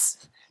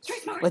smarts.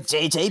 Street smart. with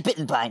JJ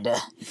Bittenbinder.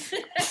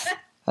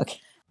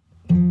 Okay.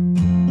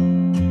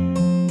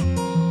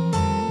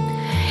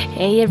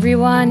 Hey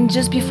everyone,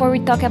 just before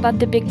we talk about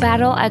the big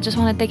battle, I just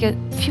want to take a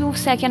few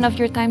seconds of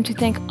your time to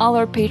thank all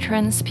our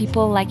patrons,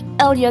 people like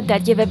Elliot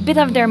that give a bit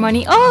of their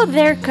money. Oh,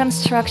 their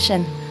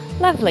construction.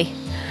 Lovely.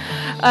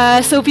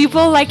 So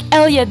people like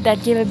Elliot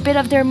that give a bit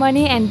of their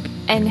money and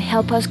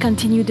help us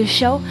continue the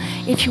show.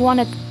 If you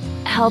want to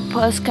help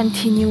us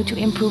continue to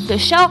improve the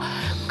show,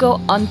 go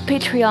on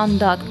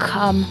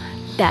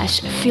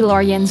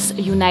patreon.com/Philorians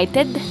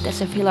United.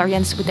 That's a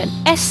Philorians with an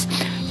S.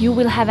 You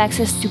will have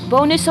access to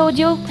bonus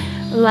audio.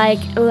 Like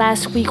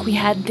last week, we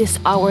had this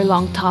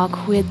hour-long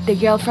talk with the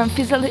girl from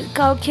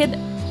Physical Kid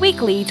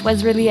Weekly. It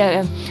was really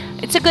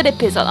it's a good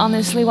episode.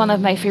 Honestly, one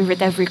of my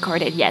favorite I've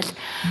recorded yet.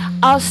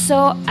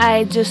 Also,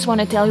 I just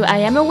want to tell you, I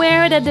am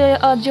aware that the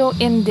audio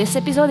in this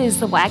episode is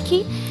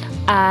wacky.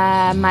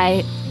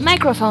 My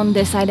microphone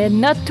decided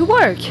not to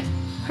work.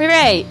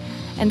 Hooray!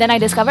 And then I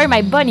discovered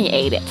my bunny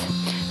ate it.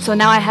 So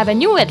now I have a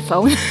new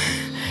headphone,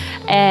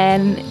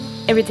 and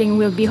everything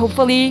will be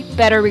hopefully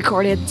better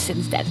recorded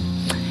since then.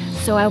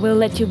 So I will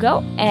let you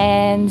go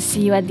and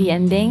see you at the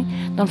ending.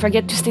 Don't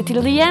forget to stay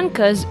till the end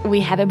because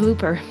we have a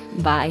blooper.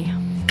 Bye.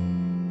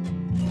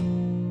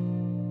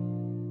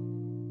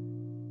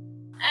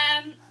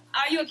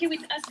 Are you okay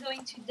with us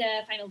going to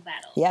the final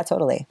battle? Yeah,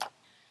 totally.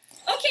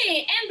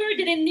 Okay, Amber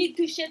didn't need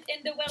to shit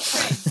in the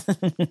wellspring.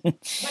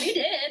 But he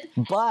did.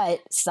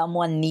 But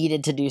someone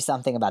needed to do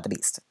something about the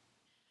beast.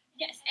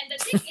 Yes, and the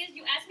thing is,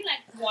 you asked me,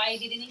 like, why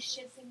didn't he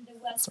shit in the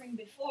wellspring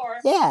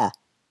before? Yeah.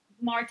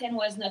 Martin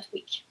was not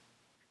weak.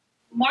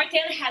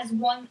 Martin has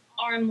one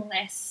arm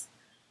less.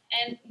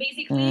 And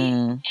basically,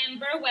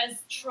 Amber was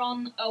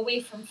thrown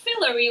away from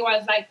Fillory,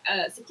 was like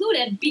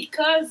secluded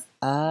because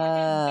Oh.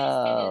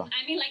 I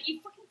mean, like, he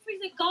fucking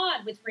frees a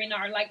god with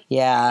Reynard. Like,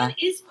 Yeah. Martin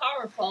is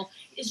powerful.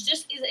 It's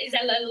just is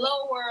at a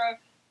lower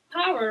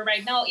power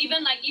right now.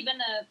 Even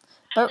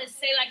let's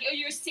say like, oh,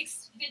 you're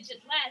 6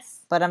 digit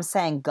less. But I'm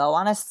saying go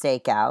on a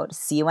stakeout,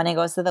 see when he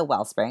goes to the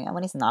wellspring, and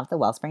when he's not at the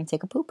wellspring,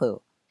 take a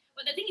poo-poo.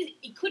 But the thing is,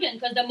 he couldn't,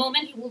 because the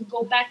moment he will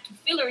go back to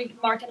Fillory,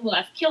 Martin will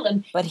have killed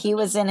him. But he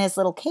was in his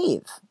little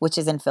cave, which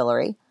is in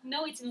Fillory.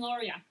 No, it's in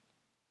Loria.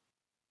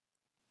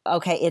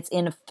 Okay, it's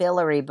in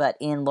Fillory, but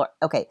in...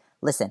 Okay,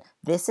 listen.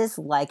 This is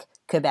like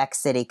Quebec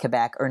City,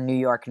 Quebec, or New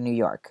York, New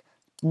York.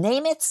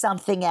 Name it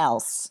something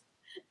else.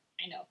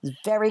 I know. It's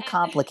very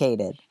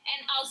complicated.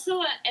 And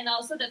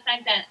also the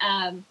fact that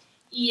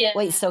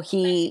Wait, so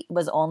he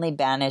was only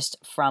banished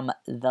from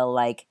the,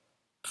 like,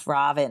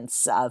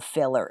 province of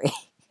Fillory.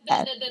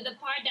 the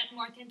part that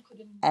Martin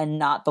couldn't... And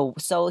not the...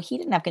 So he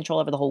didn't have control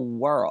over the whole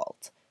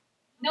world.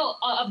 No,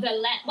 of the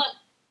land. Well,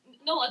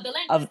 no, of the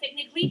land, because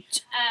technically...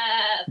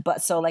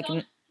 But so, like,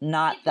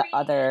 not the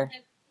other...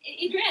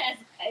 Idris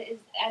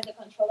has the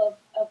control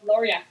of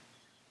Loria.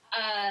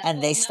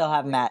 And they still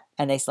have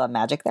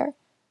magic there?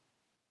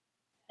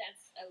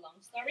 That's a long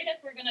story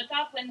that we're gonna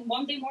talk when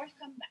one day more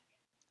come back.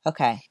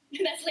 Okay.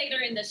 That's later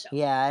in the show.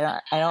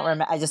 Yeah, I don't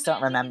remember. I just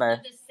don't remember.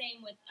 It's not the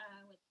same with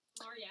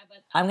Loria,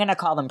 but I'm gonna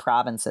call them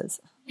provinces,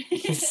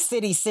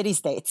 city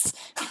states.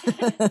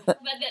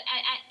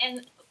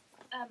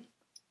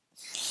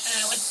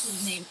 What's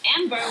his name?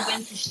 Amber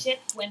went to shit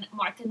when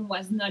Martin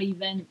was not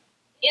even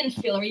in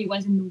Fillory. He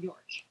was in New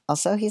York.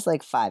 Also, he's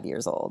like 5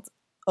 years old.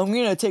 I'm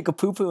gonna take a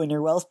poo-poo in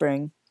your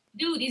wellspring.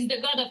 Dude, he's the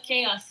god of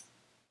chaos.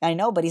 I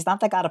know, but he's not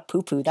the god of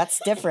poo-poo. That's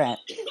different.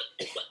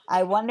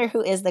 I wonder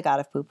who is the god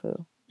of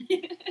poo-poo.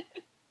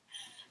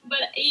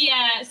 But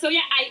yeah, so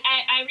yeah,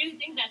 I really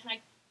think that,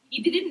 like,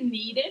 he didn't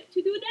need it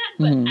to do that,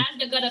 but as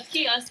the god of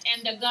chaos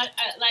and the god,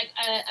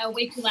 a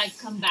way to, like,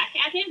 come back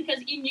at him,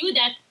 because he knew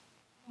that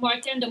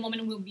Martin, the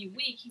moment will be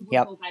weak, he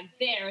will go back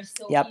there.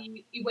 So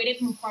he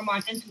waited for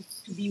Martin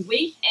to be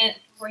weak and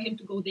for him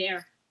to go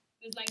there.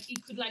 It was like he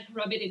could, like,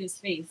 rub it in his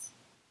face.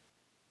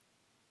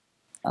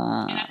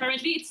 And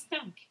apparently it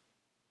stunk.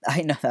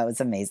 I know, that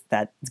was amazing.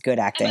 That's good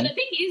acting. But the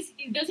thing is,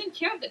 he doesn't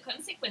care of the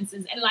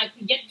consequences. And, like,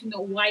 we get to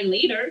know why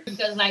later.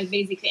 Because, like,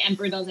 basically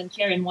Emperor doesn't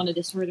care and want to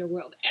destroy the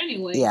world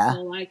anyway. Yeah.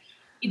 So, like,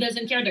 he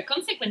doesn't care the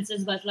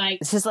consequences, but, like...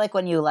 This is like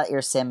when you let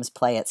your Sims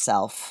play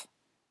itself.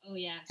 Oh,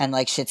 yeah. And,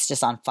 like, shit's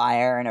just on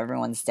fire and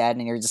everyone's dead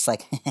and you're just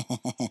like...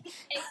 Exactly. No,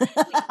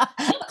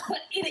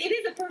 but it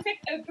is a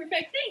perfect thing.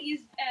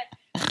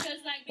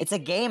 Because, like... It's a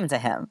game to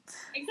him.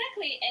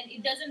 Exactly. And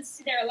it doesn't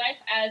see their life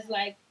as,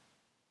 like...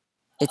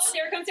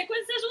 there are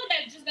consequences. Well,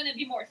 that's just gonna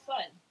be more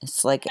fun.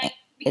 It's like because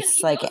it's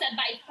he like knows that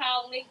by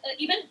fouling,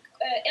 even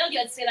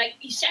Elliot said, like,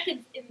 he shot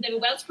in the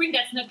wellspring.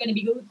 That's not gonna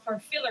be good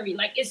for Fillory.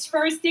 Like, his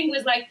first thing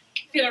was, like,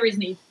 Fillory's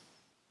need,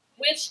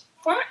 which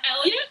for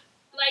Elliot,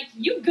 like,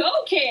 you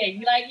go,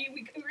 king. Like,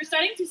 we're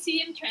starting to see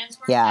him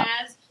transform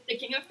as the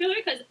king of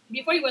Fillory, because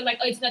before he was like,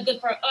 oh, it's not good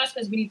for us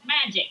because we need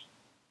magic.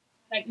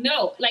 Like,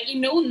 no, like, you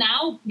know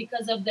now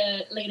because of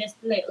the latest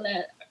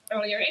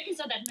earlier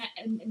episode that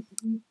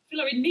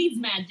Fillory needs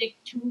magic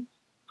to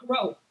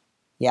grow.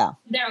 Yeah.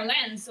 Their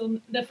land. So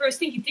the first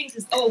thing he thinks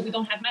is, oh, we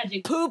don't have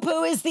magic.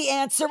 Poo-poo is the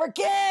answer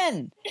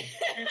again!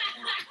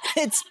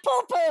 It's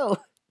poo-poo!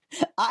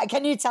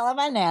 Can you tell I'm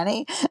a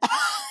nanny? So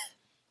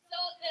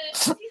the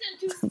season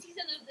 2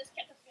 season of the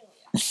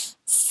Scatophilia.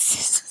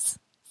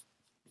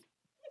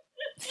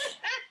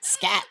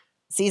 Scat.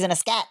 Season of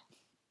scat.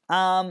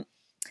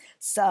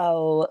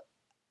 So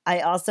I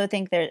also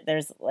think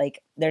there's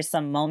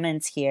some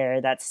moments here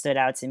that stood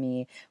out to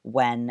me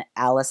when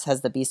Alice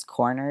has the beast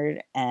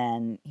cornered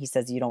and he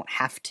says, "You don't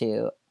have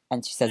to."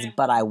 And she says,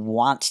 "But I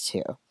want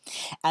to."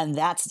 And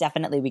that's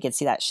definitely, we could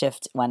see that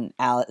shift when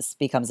Alice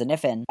becomes a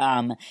Niffin.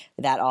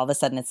 That all of a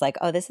sudden it's like,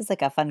 oh, this is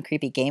like a fun,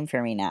 creepy game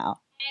for me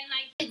now. And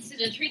like it's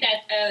the tree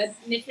that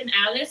Niffin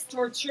Alice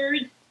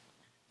tortured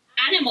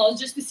animals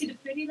just to see the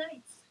pretty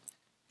lights.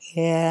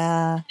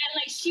 Yeah. And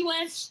like she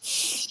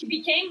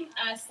became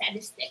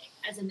sadistic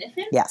as a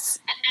Niffin. Yes.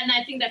 And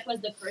I think that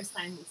was the first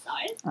time we saw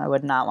it. I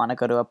would not want to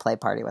go to a play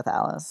party with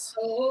Alice.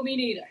 Oh, me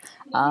neither.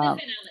 No, Niffin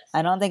Alice.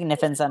 I don't think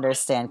Niffins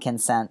understand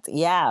consent.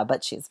 Yeah,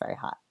 but she's very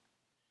hot.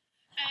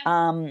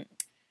 Oh,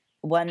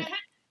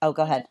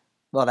 go ahead.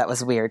 Well, that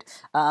was weird.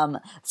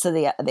 So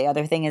the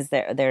other thing is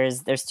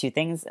there's two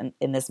things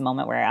in this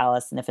moment where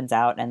Alice Niffins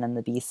out and then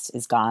the beast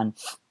is gone.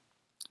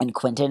 And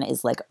Quentin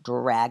is like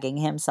dragging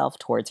himself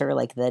towards her,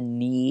 like the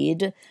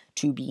need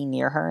to be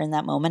near her in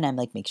that moment and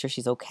like make sure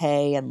she's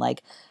okay and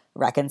like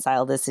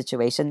reconcile this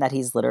situation that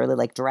he's literally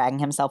like dragging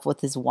himself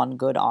with his one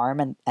good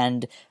arm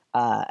and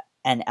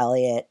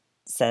Elliot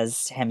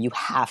says to him, "You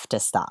have to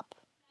stop."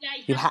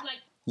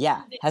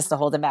 Yeah, has to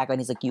hold him back,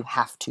 and he's like, "You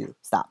have to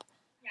stop."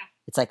 Yeah,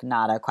 it's like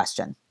not a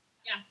question.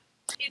 Yeah,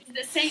 it's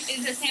the same.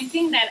 It's the same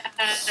thing that.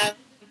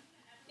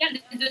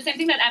 It's the same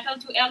thing that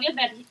happened to Elliot.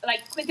 That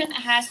like Quentin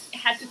had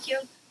to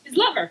kill his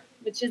lover,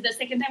 which is the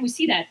second time we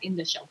see that in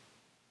the show.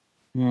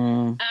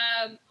 Also,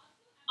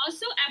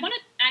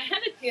 I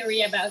have a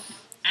theory about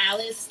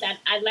Alice that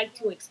I'd like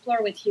to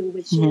explore with you,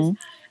 which is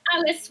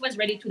Alice was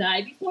ready to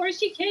die before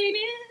she came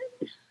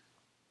in.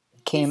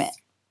 Came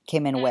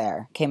in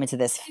where? Came into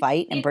this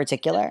fight in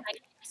particular?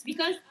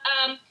 Because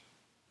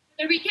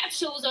the recap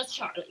shows us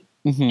Charlie.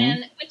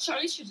 And with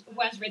Charlie, she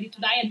was ready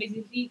to die, and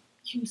basically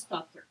Hugh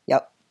stopped her.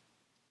 Yep.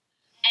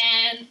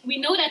 And we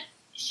know that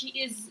she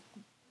is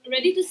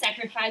ready to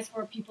sacrifice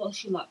for people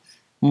she loves.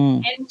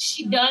 And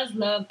she does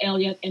love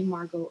Elliot and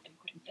Margot and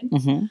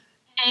Quentin.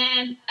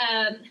 And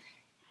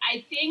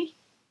I think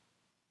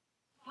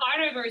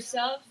part of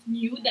herself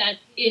knew that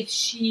if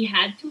she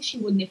had to, she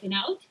would nip it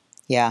out.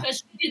 Yeah.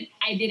 Because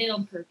I did it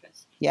on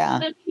purpose. Yeah.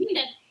 So that means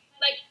that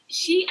like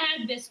she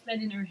had this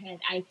plan in her head,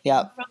 I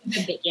think, from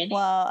the beginning.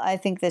 Well, I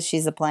think that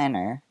she's a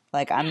planner.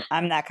 Like I'm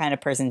that kind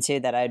of person too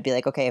that I'd be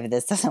like, okay, if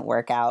this doesn't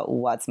work out,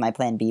 what's my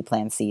plan B,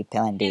 plan C,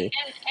 plan D?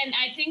 And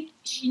I think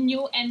she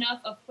knew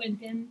enough of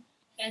Quentin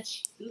that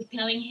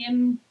telling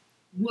him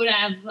would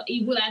have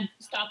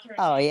stopped her.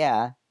 Oh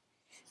yeah.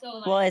 So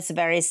like, well, it's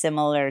very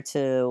similar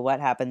to what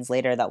happens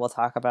later that we'll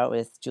talk about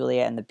with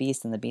Julia and the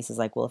Beast is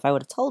like, well, if I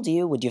would have told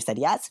you, would you have said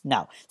yes?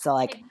 No. So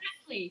like,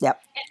 exactly. Yep.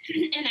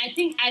 And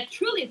I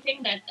truly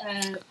think that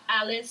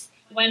Alice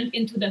went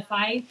into the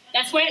fight.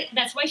 That's why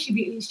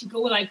she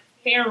go like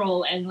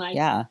feral and like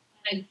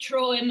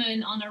throw him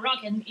on a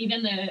rock, and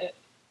even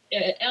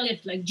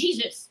Elliot like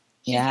Jesus.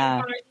 She's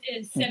 7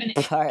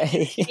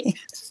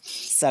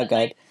 so good.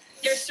 Like,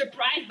 they're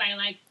surprised by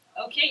like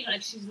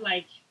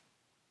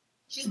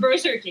she's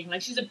berserking,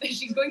 like she's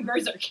going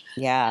berserk.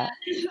 Yeah.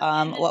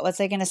 What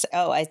was I gonna say?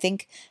 Oh, I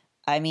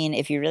mean,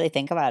 if you really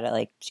think about it,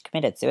 like she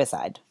committed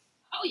suicide.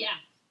 Oh yeah.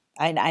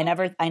 I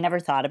never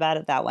thought about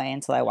it that way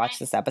until I watched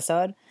this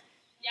episode.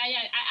 Yeah.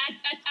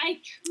 I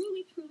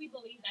truly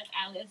believe that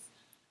Alice.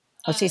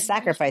 Well, she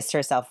sacrificed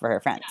herself for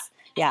her friends.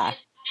 Yeah. I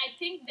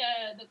think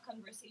the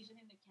conversation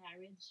in the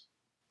carriage.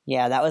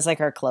 Yeah, that was like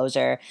her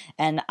closure.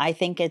 And I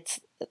think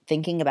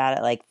thinking about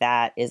it like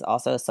that is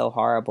also so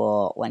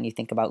horrible when you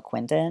think about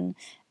Quentin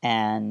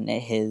and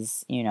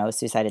his,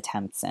 suicide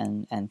attempts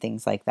and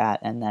things like that.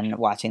 And then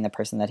watching the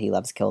person that he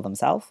loves kill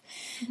themselves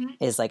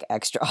is like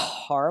extra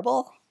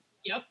horrible.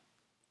 Yep.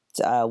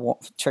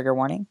 Trigger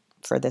warning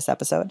for this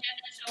episode.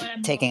 Yeah,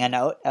 taking a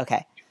note.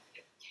 Okay.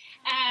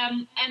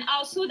 And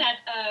also that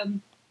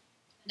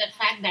the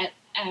fact that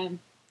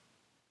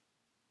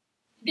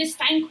this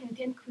time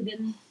Quentin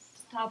couldn't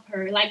stop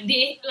her. Like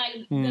the plot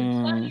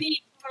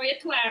for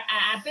it to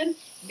happen,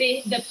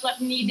 the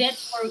plot needed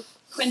for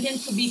Quentin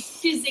to be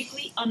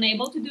physically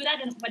unable to do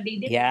that, and what they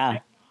did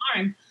was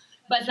harm.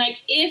 But like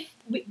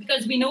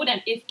because we know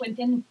that if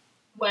Quentin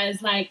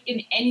was like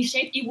in any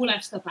shape, he would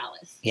have stopped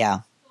Alice. Yeah.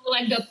 So,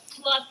 like the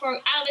plot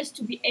for Alice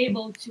to be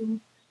able to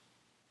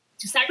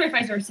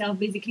sacrifice herself,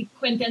 basically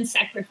Quentin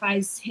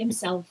sacrificed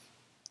himself.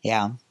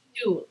 Yeah.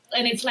 Too,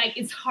 and it's like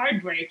it's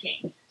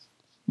heartbreaking.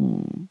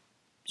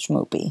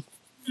 Schmoopy.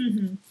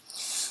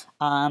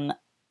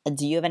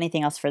 Do you have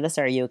anything else for this,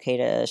 or are you okay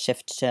to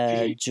shift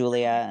to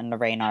Julia and the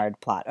Reynard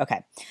plot?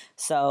 Okay.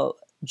 So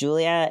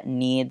Julia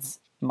needs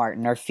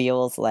Martin, or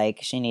feels like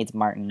she needs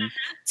Martin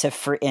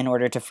in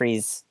order to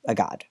freeze a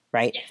god,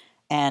 right? Yeah.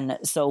 And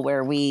so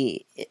where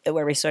we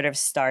sort of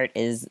start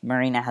is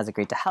Marina has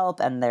agreed to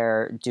help, and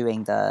they're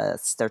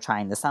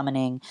trying the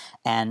summoning,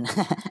 and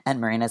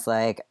and Marina's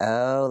like,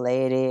 "Oh,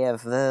 lady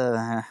of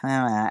the,"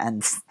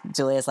 and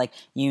Julia's like,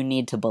 "You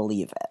need to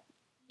believe it."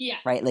 Yeah.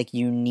 Right? Like,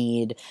 you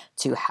need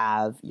to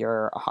have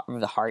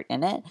the heart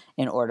in it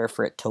in order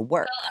for it to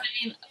work. Well,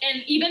 I mean,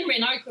 and even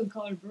Renard could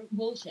call it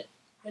bullshit.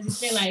 Because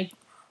he say, like,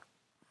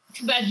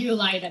 too bad you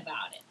lied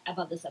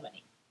about the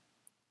summoning.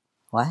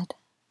 What?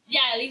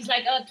 Yeah, he's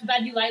like, oh, too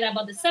bad you lied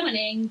about the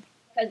summoning.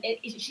 Because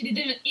she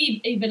didn't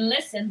even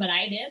listen, but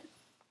I did.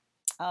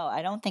 Oh,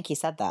 I don't think he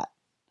said that.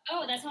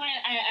 Oh, that's how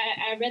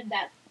I read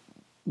that.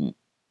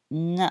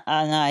 No,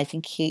 I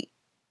think he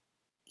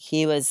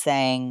was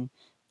saying,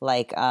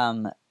 like,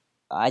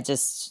 I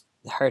just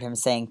heard him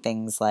saying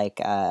things like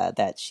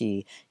that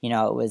she,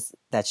 it was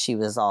that she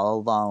was all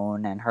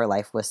alone and her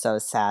life was so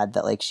sad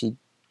that, like, she...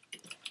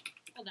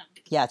 Hold on.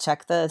 Yeah,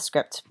 check the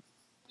script.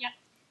 Yeah.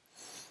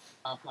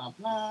 Blah, blah,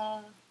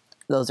 blah.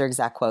 Those are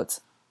exact quotes.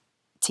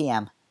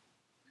 TM.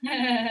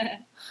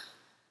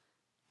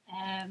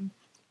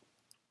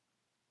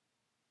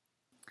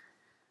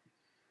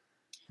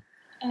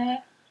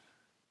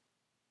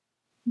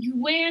 You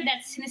wear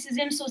that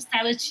cynicism so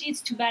stylishly,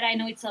 it's too bad I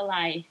know it's a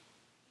lie.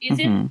 Is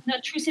it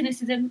not true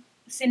cynicism?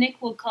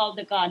 Cynic will call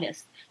the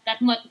goddess.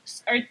 That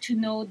must hurt to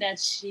know that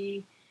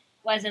she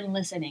wasn't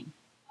listening.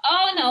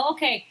 Oh, no,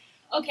 okay.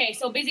 Okay,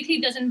 so basically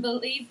he doesn't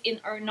believe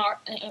in her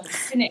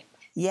cynic.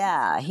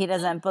 Yeah, he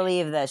doesn't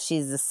believe that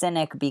she's a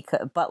cynic,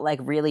 but, like,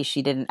 really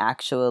she didn't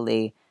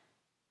actually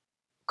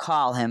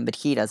call him, but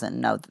he doesn't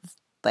know,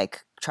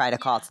 like, try to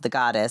call to the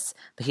goddess,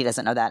 but he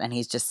doesn't know that, and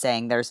he's just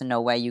saying there's no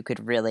way you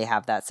could really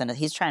have that cynic.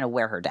 He's trying to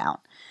wear her down.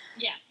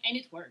 Yeah, and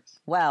it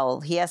works.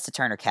 Well, he has to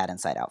turn her cat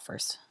inside out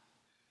first.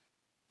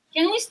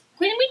 Can we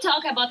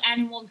talk about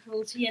animal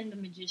cruelty and the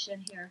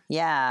magician here?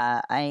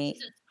 Yeah,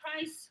 Jesus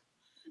Christ.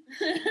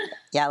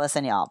 Yeah,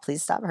 listen, y'all,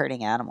 please stop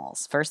hurting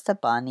animals. First the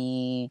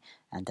bunny,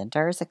 and then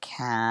there's a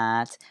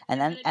cat, and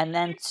then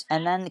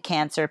the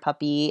cancer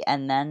puppy,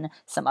 and then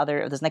some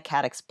other. Doesn't the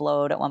cat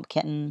explode at one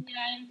kitten?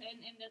 Yeah, in the third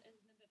season.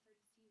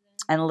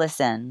 And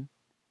listen,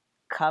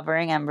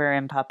 covering Ember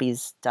in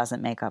puppies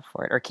doesn't make up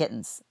for it, or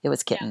kittens. It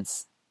was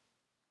kittens. Yeah.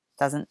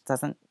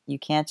 Doesn't you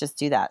can't just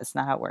do that. It's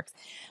not how it works.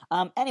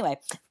 Anyway,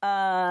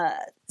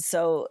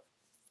 so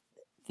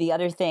the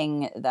other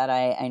thing that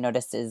I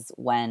noticed is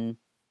when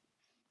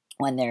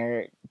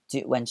Marina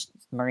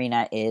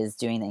is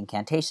doing the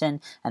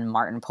incantation and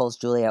Martin pulls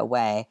Julia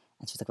away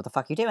and she's like, "What the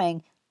fuck are you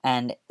doing?"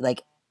 And,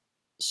 like,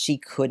 she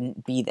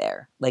couldn't be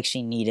there. Like,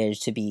 she needed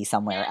to be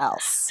somewhere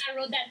else. I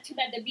wrote that too,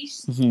 that the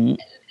beast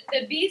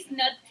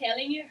not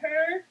telling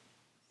her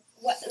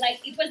what,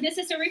 like, it was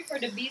necessary for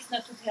the beast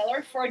not to tell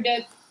her for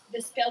the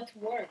spell to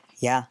work.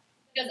 Yeah.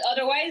 Because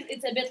otherwise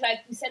it's a bit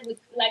like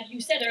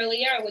you said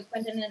earlier with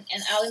Quentin and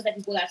Alice, that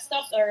it would have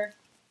stopped her.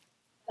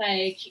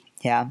 Like,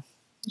 yeah.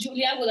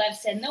 Julia would have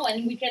said no,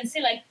 and we can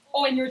say, like,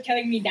 oh, and you're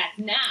telling me that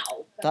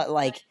now. But,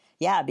 like,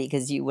 yeah,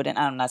 because you wouldn't,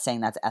 I'm not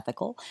saying that's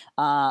ethical,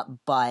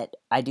 but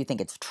I do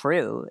think it's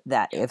true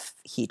that if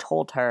he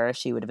told her,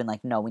 she would have been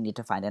like, no, we need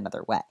to find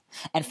another way.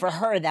 And for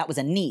her, that was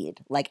a need.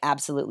 Like,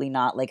 absolutely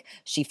not. Like,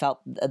 she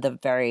felt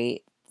the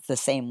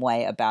same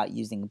way about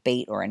using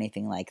bait or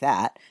anything like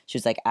that. She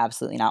was like,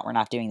 absolutely not, we're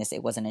not doing this.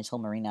 It wasn't until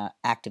Marina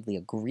actively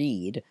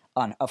agreed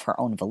of her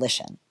own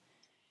volition.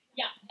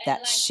 Yeah,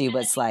 that she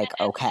was like,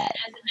 okay.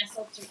 As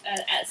a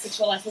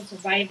sexual assault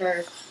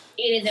survivor,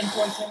 it is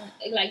important,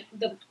 like,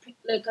 the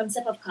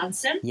concept of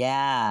consent.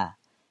 Yeah. And,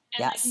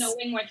 yes. Like,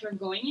 knowing what you're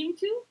going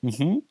into.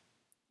 Mm-hmm.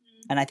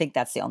 And I think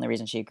that's the only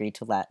reason she agreed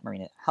to let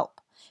Marina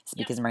help. It's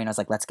because Marina was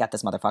like, let's get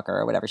this motherfucker,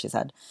 or whatever she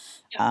said.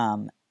 Yeah.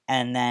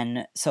 And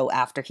then, so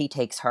after he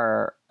takes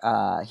her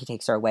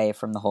away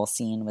from the whole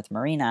scene with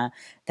Marina,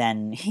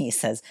 then he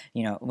says,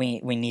 we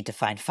need to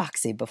find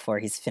Foxy before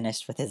he's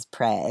finished with his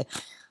prey.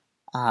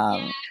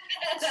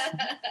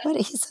 But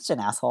he's such an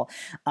asshole.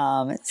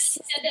 The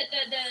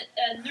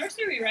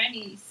nursery rhyme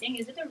he sing,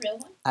 is it a real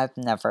one? I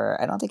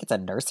don't think it's a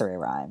nursery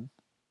rhyme.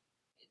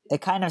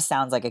 It kind of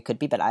sounds like it could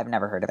be, but I've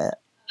never heard of it.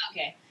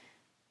 Okay.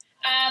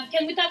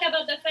 Can we talk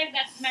about the fact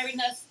that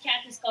Marina's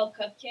cat is called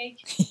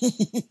Cupcake?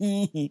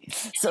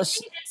 So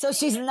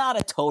she's not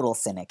a total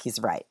cynic. He's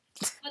right.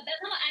 But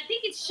I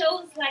think it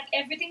shows, like,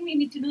 everything we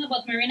need to know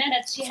about Marina,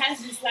 that she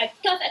has this, like,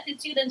 tough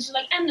attitude, and she's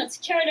like, I'm not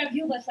scared of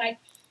you, but, like,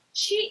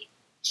 she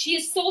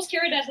is so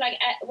scared that, like,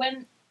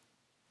 when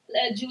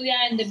Julia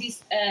and the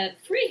Beast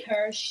free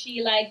her,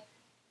 she, like,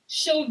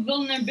 showed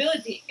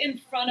vulnerability in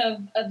front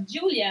of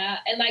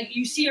Julia, and, like,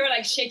 you see her,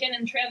 like, shaking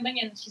and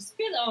trembling, and she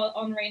spit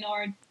on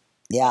Reynard.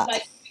 Yeah.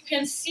 Like, you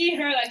can see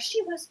her, like,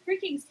 she was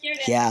freaking scared.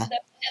 And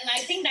I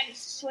think that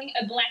showing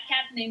a black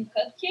cat named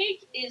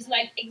Cupcake is,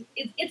 like,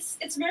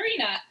 it's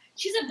Marina.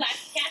 She's a black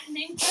cat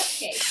named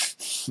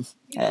Cupcake.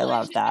 I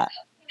love that.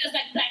 Because,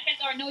 like, black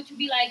cats are known to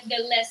be, like, the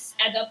less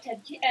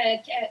adopted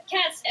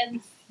cats,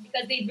 and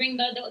because they bring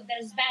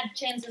there's bad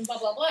chance and blah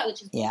blah blah,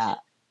 which is bullshit. Yeah.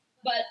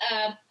 But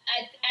I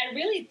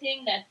really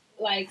think that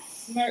like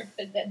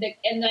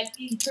and like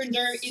he turned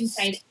her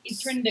inside. He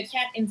turned the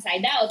cat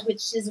inside out,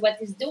 which is what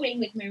he's doing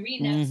with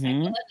Marina.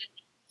 Mhm.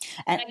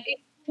 And Like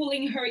it's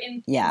pulling her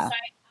yeah,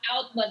 inside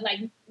out, but like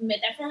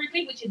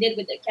metaphorically, which he did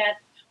with the cat.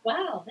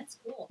 Wow, that's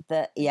cool.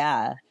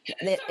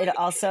 it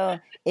also,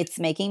 it's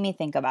making me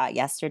think about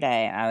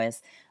yesterday. I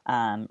was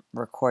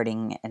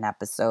recording an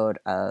episode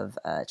of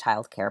a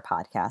childcare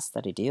podcast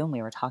that I do, and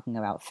we were talking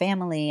about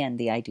family and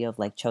the idea of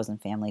like chosen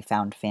family,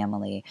 found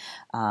family,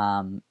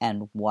 and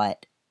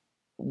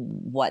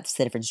what's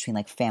the difference between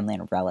like family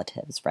and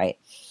relatives, right?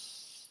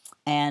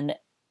 And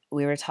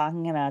we were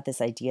talking about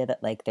this idea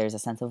that like there's a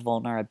sense of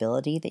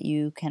vulnerability that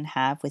you can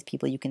have with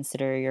people you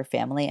consider your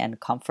family, and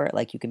comfort,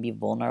 like you can be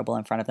vulnerable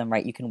in front of them,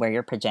 right? You can wear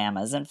your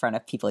pajamas in front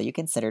of people you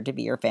consider to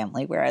be your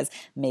family, whereas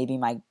maybe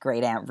my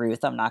great aunt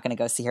Ruth, I'm not going to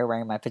go see her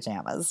wearing my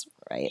pajamas,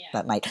 right? Yeah.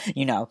 That might,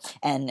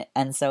 and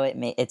so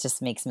it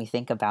just makes me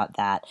think about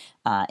that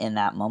in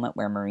that moment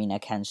where Marina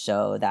can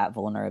show that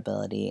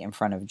vulnerability in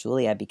front of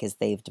Julia, because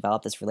they've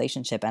developed this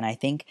relationship. And I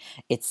think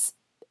it's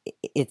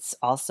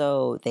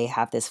also, they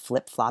have this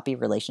flip-floppy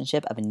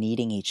relationship of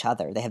needing each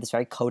other. They have this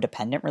very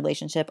codependent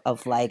relationship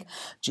of like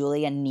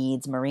Julia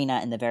needs Marina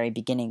in the very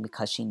beginning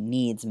because she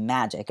needs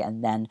magic,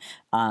 and then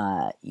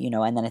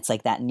and then it's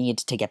like that need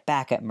to get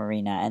back at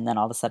Marina, and then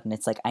all of a sudden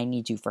it's like I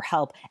need you for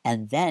help,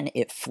 and then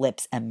it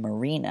flips and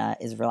Marina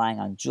is relying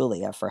on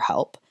Julia for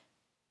help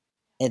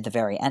at the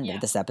very end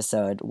of this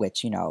episode,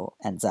 which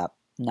ends up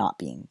not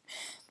being,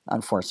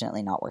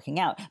 unfortunately, not working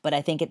out. But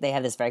I think they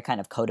have this very kind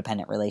of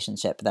codependent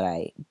relationship that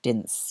I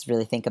didn't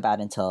really think about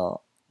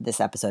until this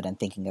episode, and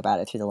thinking about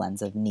it through the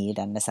lens of need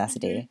and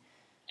necessity.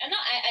 No,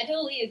 I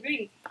totally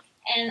agree.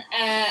 And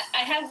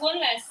I have one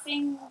last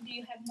thing. Do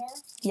you have more?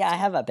 Yeah, I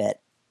have a bit.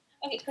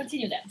 Okay,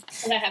 continue then.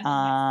 Because I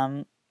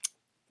have.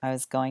 I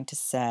was going to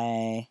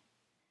say,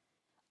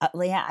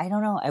 I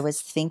don't know. I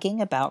was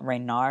thinking about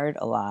Reynard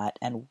a lot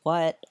and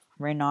what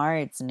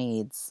Reynard's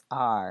needs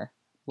are.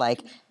 Like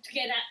to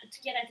get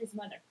at his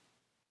mother.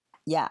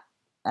 Yeah.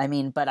 I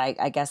mean, but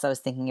I guess I was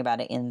thinking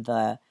about it in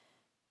the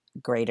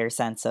greater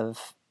sense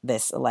of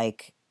this,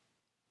 like,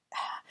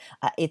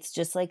 it's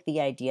just like the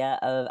idea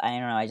of, I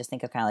don't know, I just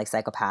think of kind of like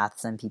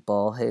psychopaths and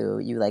people who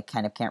you like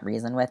kind of can't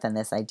reason with, and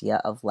this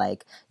idea of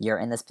like you're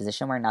in this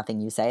position where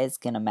nothing you say is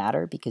going to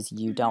matter because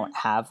you don't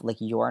have, like,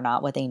 you're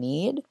not what they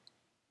need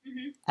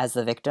as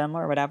the victim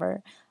or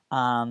whatever.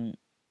 And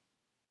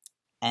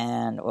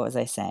what was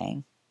I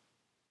saying?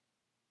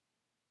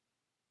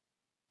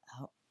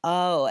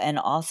 Oh, and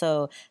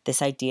also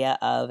this idea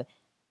of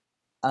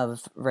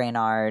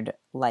Reynard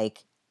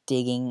like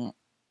digging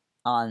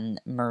on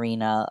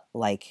Marina,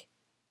 like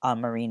on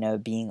Marina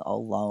being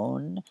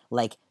alone,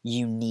 like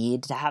you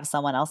need to have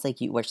someone else,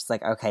 like you, which is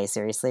like, okay,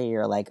 seriously,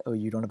 you're like, oh,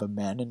 you don't have a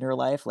man in your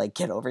life, like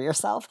get over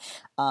yourself.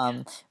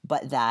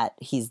 But that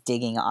he's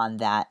digging on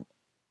that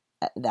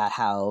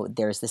how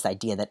there's this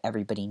idea that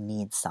everybody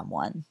needs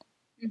someone,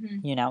 let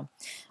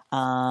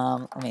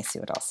me see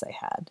what else I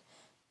had.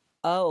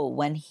 Oh,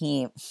 when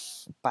he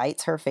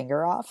bites her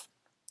finger off.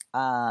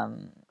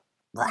 Because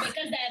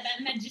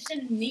that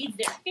magician needs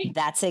their finger.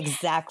 That's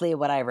exactly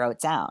what I wrote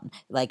down.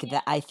 Like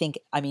that, I think.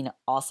 I mean,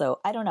 also,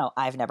 I don't know.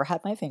 I've never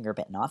had my finger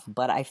bitten off,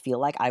 but I feel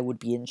like I would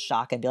be in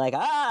shock and be like,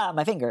 "Ah,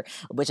 my finger,"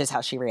 which is how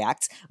she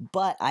reacts.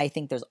 But I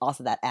think there's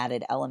also that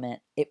added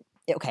element. It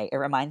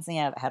reminds me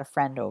of, I had a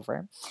friend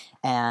over,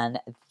 and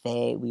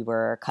we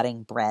were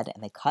cutting bread,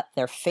 and they cut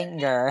their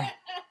finger.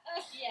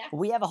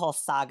 We have a whole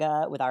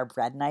saga with our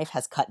bread knife,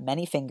 has cut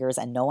many fingers,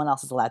 and no one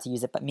else is allowed to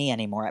use it but me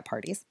anymore at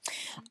parties.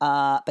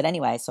 But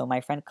anyway, so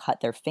my friend cut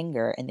their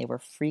finger, and they were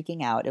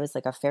freaking out. It was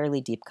like a fairly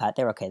deep cut.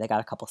 They were okay. They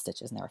got a couple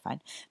stitches, and they were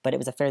fine. But it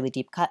was a fairly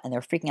deep cut, and they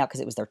were freaking out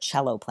because it was their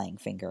cello playing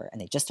finger, and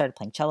they just started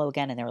playing cello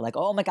again, and they were like,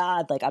 "Oh my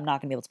god, like I'm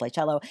not gonna be able to play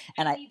cello."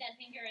 And I need that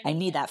finger. I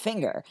need that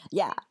finger.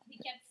 Yeah. He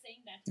kept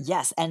saying that.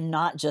 Yes, and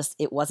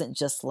it wasn't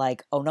just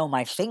like, oh no,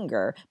 my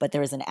finger, but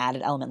there was an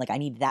added element, like I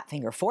need that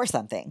finger for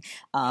something.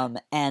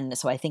 And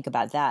so I think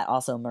about that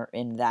also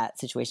in that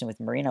situation with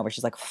Marina, where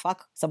she's like,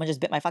 fuck, someone just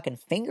bit my fucking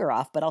finger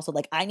off, but also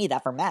like, I need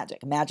that for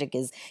magic. Magic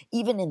is,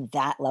 even in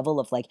that level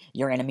of like,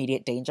 you're in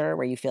immediate danger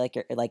where you feel like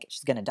you're like,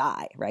 she's gonna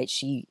die, right?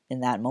 She,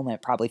 in that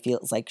moment, probably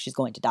feels like she's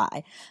going to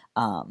die,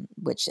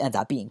 which ends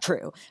up being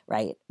true,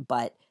 right?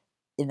 But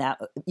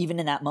even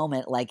in that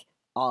moment, like,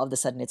 all of a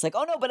sudden it's like,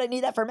 oh no, but I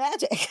need that for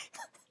magic.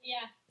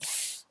 Yeah.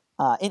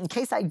 In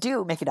case I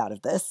do make it out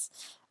of this.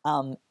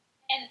 We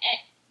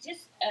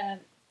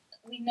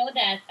know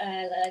that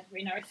like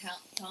Reynard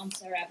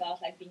taunts her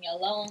about like being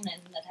alone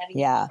and not having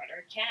Yeah. a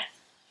brother cat.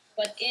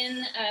 But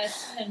in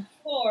season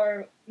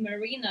 4,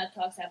 Marina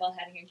talks about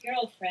having a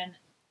girlfriend.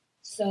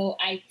 So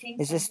I think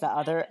is this the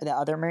other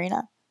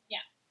Marina?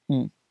 Yeah.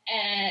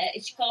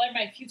 She called her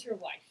my future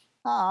wife.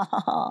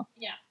 Oh.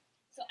 Yeah.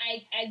 So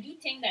I do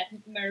think that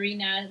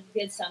Marina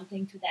did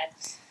something to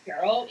that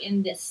girl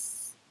in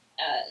this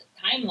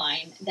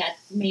timeline that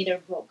made her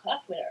broke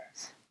up with her.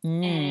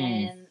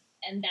 And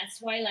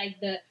that's why like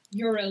the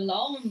 "you're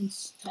alone"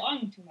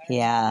 stung to Marina.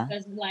 Yeah.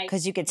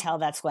 Because you could tell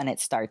that's when it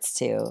starts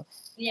to.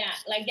 Yeah,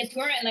 like get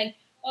to her and like,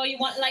 oh, you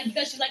want like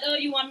because she's like, oh,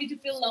 you want me to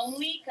feel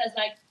lonely because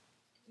like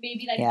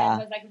maybe like Yeah. that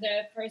was like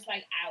the first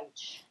like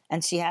ouch.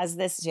 And she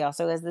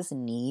also has this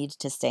need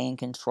to stay in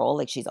control.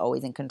 Like she's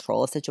always in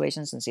control of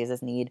situations, and she has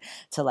this need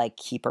to like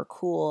keep her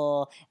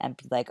cool and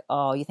be like,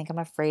 oh, you think I'm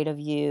afraid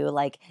of you?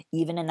 Like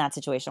even in that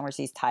situation where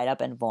she's tied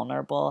up and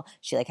vulnerable,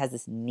 she like has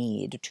this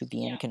need to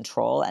be in Yeah.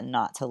 control and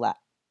not to let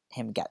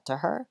him get to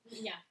her.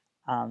 Yeah.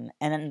 And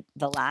then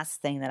the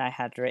last thing that I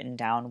had written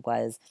down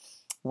was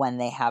when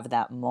they have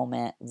that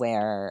moment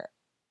where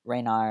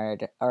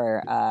Reynard,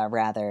 or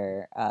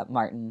rather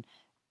Martin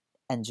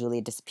and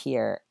Julia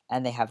disappear,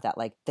 and they have that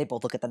like they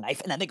both look at the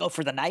knife and then they go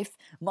for the knife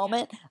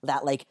moment.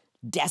 That like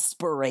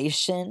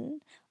desperation,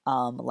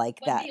 like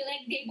But that.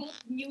 they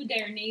both knew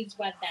their needs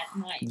was that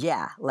night.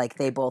 Yeah, like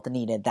they both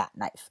needed that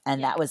knife,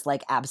 and that was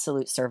like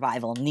absolute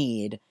survival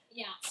need.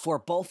 Yeah. For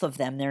both of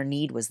them, their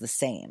need was the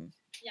same.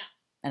 Yeah.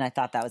 And I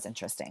thought that was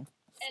interesting.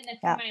 And then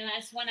for my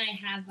last one, I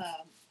have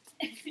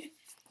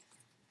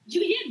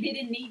Julia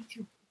didn't need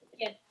to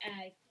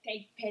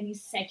take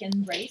Penny's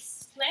second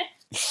bracelet.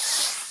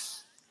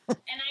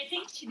 And I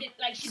think she did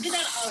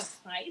that out of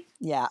spite.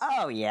 Yeah.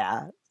 Oh,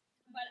 yeah.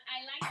 But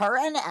I like her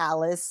and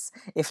Alice.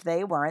 If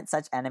they weren't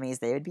such enemies,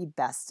 they would be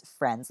best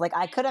friends. Like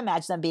I could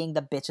imagine them being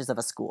the bitches of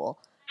a school.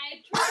 I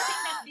truly think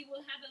that they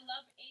will have a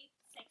love-hate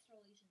sex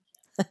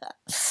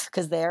relationship.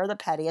 Because they're the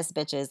pettiest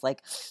bitches.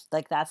 Like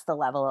that's the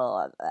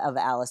level of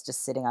Alice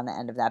just sitting on the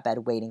end of that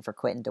bed waiting for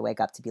Quentin to wake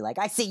up to be like,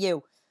 I see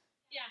you.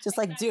 Yeah. Just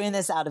like doing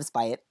this out of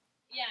spite.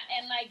 Yeah,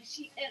 and like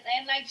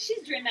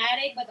she's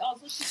dramatic, but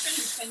also she's friends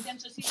with Quentin,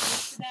 so she's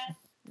used to that.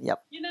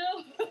 Yep. You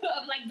know,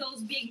 of like those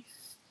like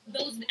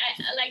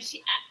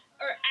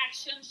her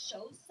action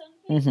shows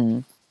something.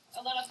 Mm-hmm.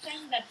 A lot of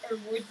times that her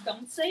words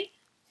don't say,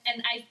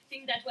 and I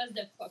think that was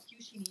the fuck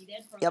you she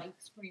needed for Yep. like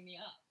screaming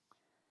up.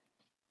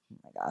 Oh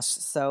my gosh!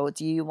 So,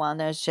 do you want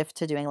to shift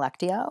to doing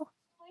Lectio?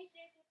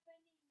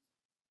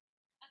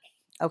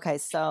 Okay,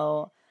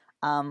 so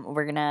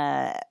we're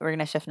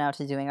gonna shift now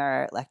to doing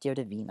our Lectio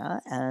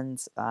Divina,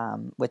 and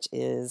which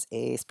is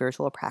a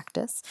spiritual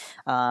practice.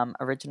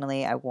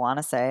 Originally, I want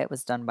to say it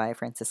was done by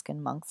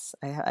Franciscan monks.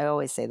 I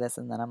always say this,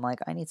 and then I'm like,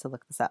 I need to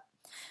look this up.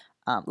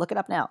 Look it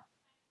up now.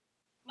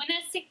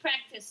 Monastic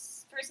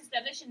practice, first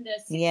established in the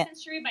 6th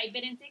century by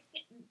Benedict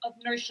of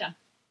Nursia.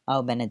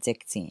 Oh,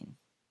 Benedictine.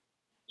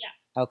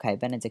 Yeah. Okay,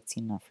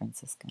 Benedictine, not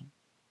Franciscan.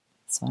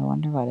 So I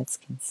wonder what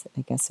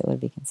I guess it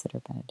would be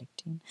considered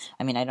Benedictine.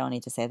 I mean, I don't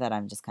need to say that.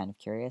 I'm just kind of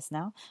curious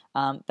now.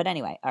 But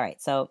anyway, all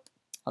right. So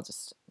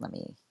let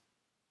me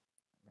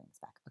bring this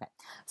back. Okay.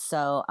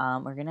 So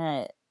we're going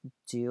to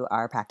do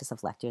our practice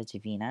of Lectio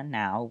Divina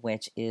now,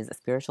 which is a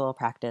spiritual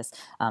practice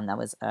that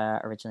was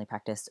originally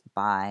practiced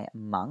by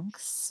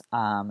monks.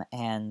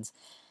 And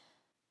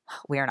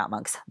we are not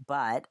monks,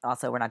 but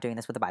also we're not doing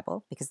this with the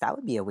Bible because that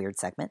would be a weird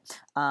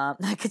segment.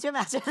 Could you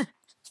imagine?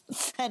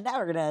 And now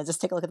we're gonna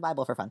just take a look at the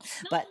Bible for fun.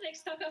 But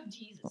let's talk of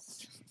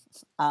Jesus.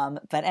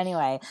 But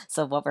anyway,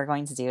 so what we're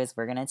going to do is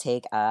we're gonna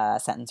take a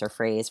sentence or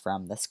phrase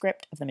from the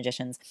script of the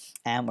Magicians,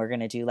 and we're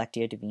gonna do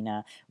Lectio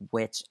Divina,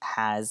 which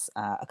has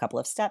a couple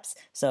of steps.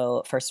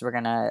 So first, we're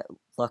gonna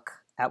look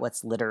at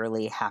what's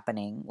literally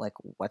happening, like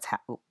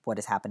what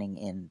is happening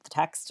in the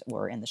text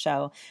or in the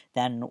show.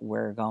 Then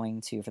we're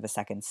going to, for the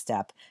second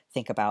step,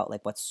 think about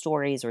like what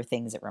stories or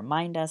things it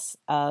remind us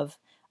of,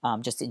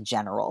 just in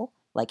general.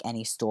 Like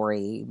any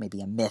story,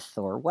 maybe a myth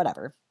or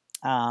whatever.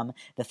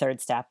 The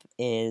third step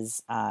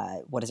is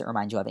what does it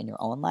remind you of in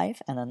your own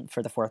life? And then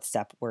for the fourth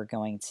step, we're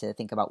going to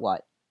think about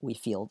what we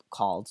feel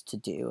called to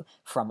do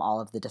from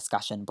all of the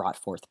discussion brought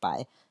forth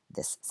by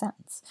this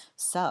sentence.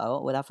 So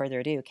without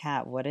further ado,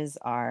 Kat, what is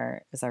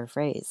our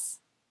phrase?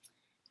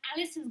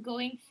 Alice is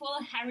going full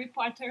Harry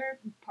Potter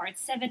part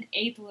 7,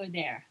 8 over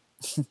there.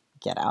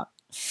 Get out.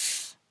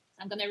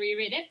 I'm going to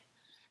reread it.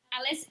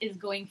 Alice is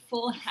going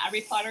full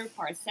Harry Potter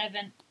part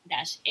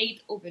 7-8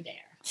 over there.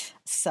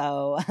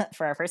 So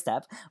for our first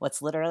step, what's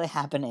literally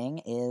happening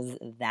is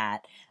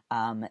that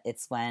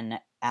it's when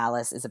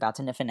Alice is about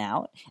to niffin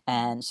out,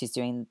 and she's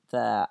doing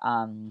the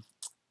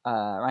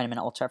Rhinoman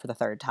Ultra for the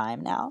third time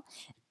now,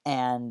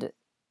 and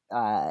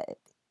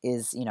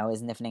is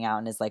niffining out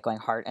and is like going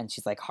hard, and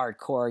she's like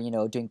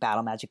hardcore, doing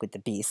battle magic with the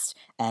beast,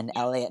 and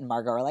Elliot and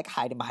Margot are like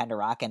hiding behind a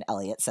rock, and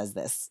Elliot says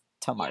this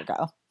to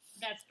Margot.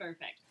 Yeah, that's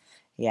perfect.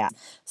 Yeah.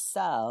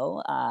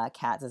 So,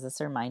 Kat, does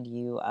this remind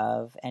you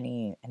of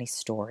any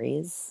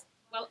stories?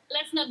 Well,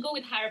 let's not go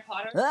with Harry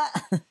Potter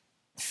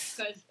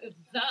because it's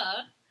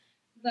the.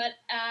 But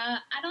I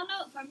don't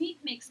know. For me,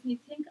 it makes me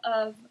think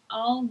of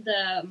all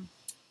the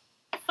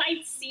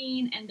fight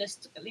scene and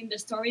in the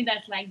story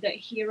that like the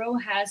hero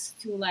has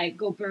to like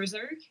go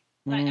berserk.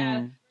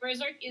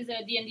 Berserk is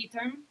a D&D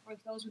term for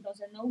those who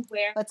doesn't know.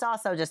 Where it's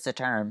also just a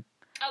term.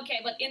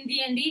 Okay, but in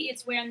D&D,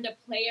 it's when the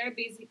player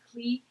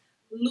basically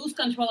lose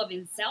control of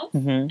himself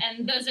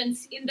and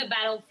doesn't in the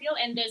battlefield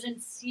and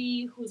doesn't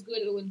see who's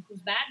good and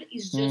who's bad.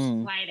 He's just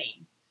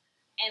fighting.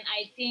 And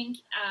I think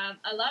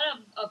a lot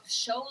of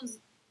shows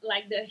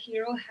like the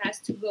hero has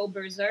to go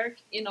berserk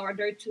in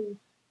order to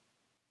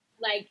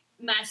like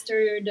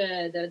master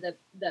the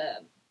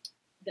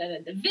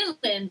the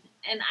villain,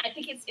 and I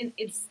think it's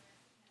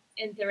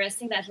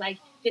interesting that like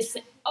this.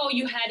 Oh,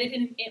 you had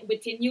it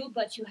within you,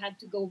 but you had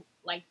to go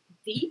like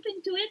deep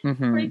into it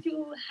for it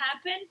to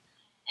happen.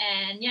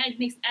 And yeah, it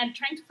makes. I'm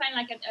trying to find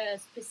like a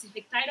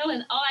specific title,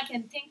 and all I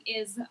can think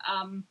is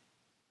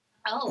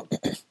oh,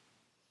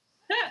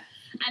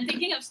 I'm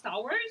thinking of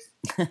Star Wars,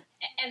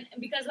 and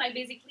because like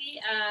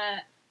basically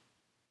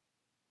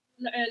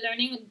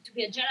learning to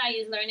be a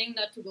Jedi is learning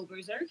not to go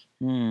berserk.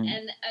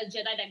 And a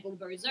Jedi that go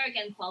berserk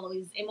and follow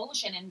his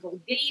emotion and go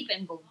deep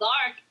and go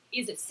dark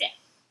is a Sith.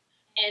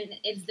 And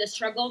it's the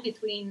struggle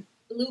between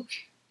Luke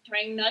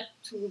trying not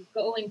to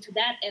go into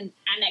that and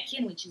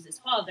Anakin, which is his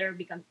father,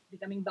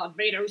 becoming Darth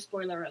Vader.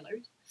 Spoiler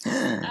alert.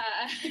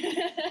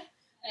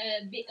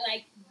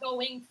 Like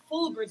going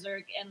full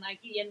berserk, and like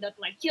he ended up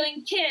like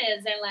killing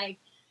kids and like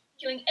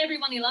killing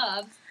everyone he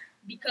loves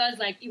because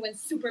like he went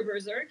super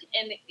berserk.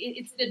 And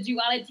it's the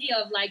duality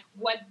of like,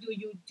 what do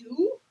you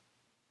do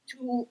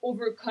to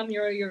overcome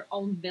your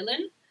own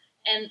villain?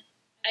 And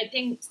I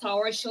think Star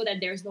Wars showed that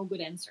there's no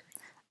good answer.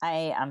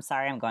 I'm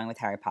sorry, I'm going with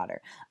Harry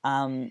Potter.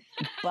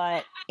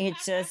 But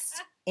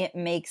it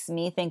makes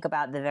me think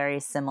about the very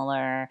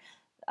similar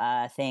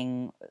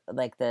thing,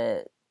 like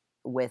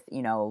with,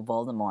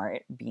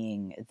 Voldemort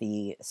being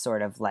the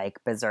sort of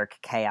like berserk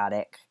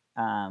chaotic,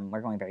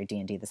 we're going very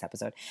D&D this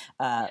episode,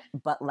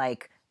 but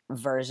like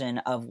version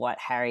of what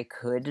Harry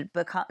could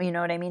become, you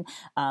know what I mean?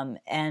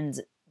 And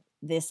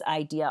this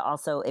idea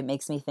also, it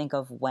makes me think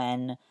of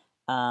when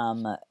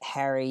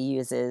Harry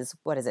uses,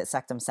 what is it,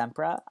 Sectum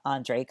Sempra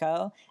on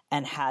Draco,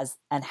 and has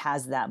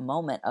that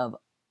moment of,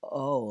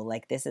 oh,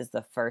 like this is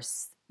the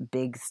first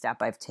big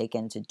step I've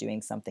taken to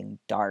doing something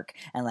dark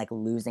and like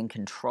losing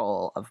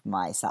control of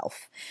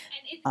myself.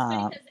 And it's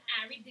funny because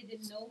Harry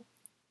didn't know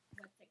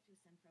what Sectum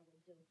Sempra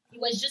would do. He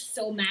was just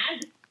so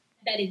mad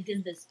that it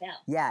did the spell.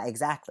 Yeah,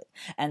 exactly.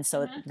 And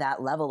so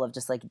that level of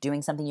just like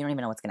doing something you don't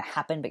even know what's going to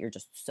happen, but you're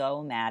just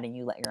so mad and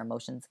you let your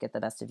emotions get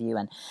the best of you.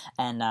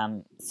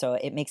 And so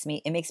it makes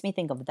me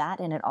think of that.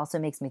 And it also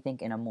makes me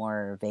think in a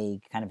more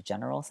vague kind of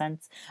general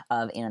sense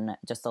of in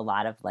just a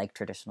lot of like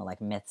traditional like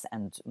myths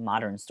and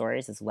modern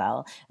stories as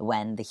well,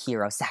 when the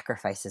hero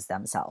sacrifices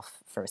themselves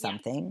for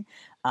something.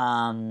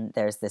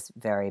 There's this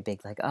very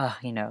big like,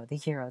 the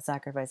hero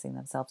sacrificing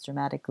themselves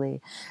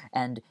dramatically,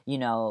 and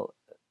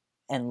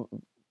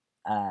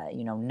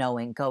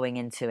going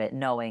into it,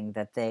 knowing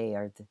that they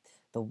are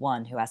the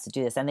one who has to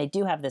do this. And they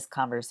do have this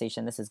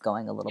conversation, this is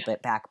going a little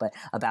bit back, but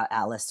about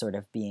Alice sort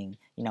of being,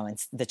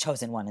 the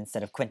chosen one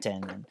instead of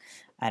Quentin. And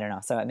I don't know.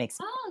 So it makes...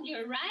 Oh,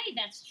 you're right.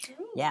 That's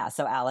true. Yeah.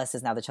 So Alice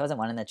is now the chosen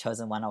one, and the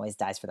chosen one always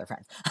dies for their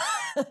friends.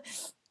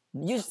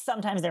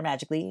 Sometimes they're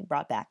magically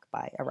brought back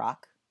by a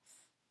rock,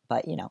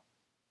 but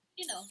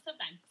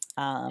sometimes.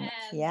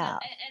 Yeah.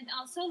 And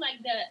also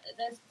like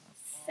the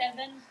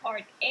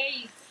 7-part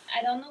A,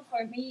 I don't know,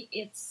 for me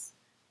it's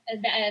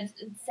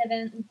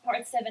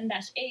part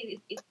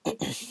 7-8. It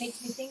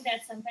makes me think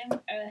that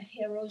sometimes a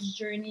hero's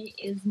journey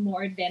is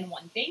more than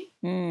one thing.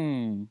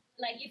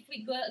 Like if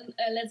we go,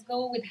 let's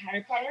go with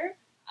Harry Potter.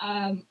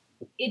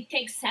 It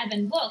takes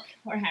 7 books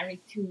for Harry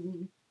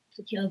to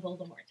kill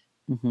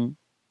Voldemort.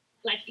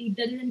 Like he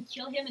didn't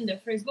kill him in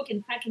the first book.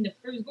 In fact, in the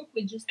first book,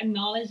 we just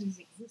acknowledge his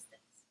existence.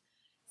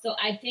 So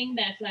I think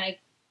that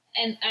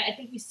and I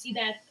think we see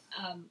that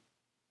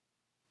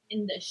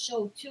in the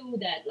show too,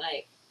 that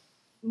like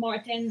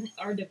Martin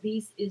or the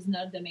Beast is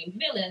not the main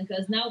villain,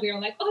 because now we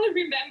are like, oh,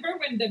 remember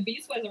when the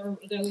Beast was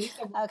the least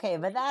of... Okay,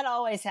 but that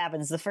always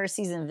happens. The first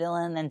season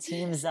villain then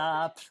teams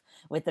up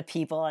with the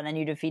people, and then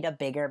you defeat a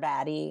bigger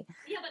baddie.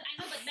 Yeah, but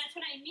I know, but that's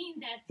what I mean.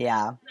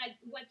 That like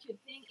what you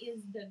think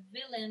is the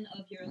villain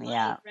of your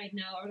life right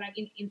now, or like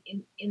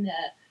in the...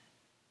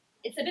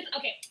 It's a bit...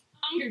 Okay,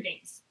 Hunger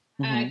Games.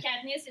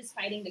 Katniss is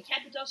fighting the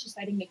Capitol. She's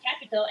fighting the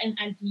Capitol, and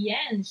at the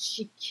end,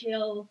 she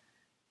killed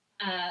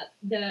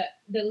the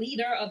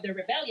leader of the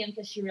rebellion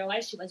because she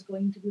realized she was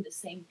going to do the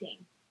same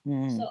thing.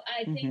 So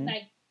I think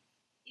like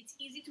it's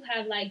easy to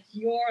have like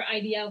your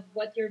idea of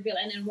what your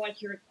villain and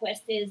what your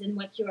quest is and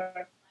what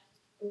your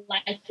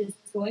life is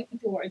going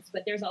towards,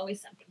 but there's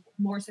always something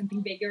more,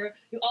 something bigger.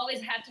 You always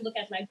have to look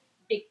at like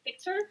big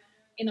picture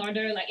in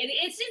order, like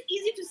it's just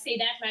easy to say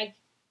that, like,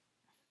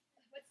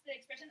 what's the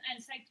expression,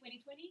 hindsight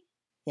 2020?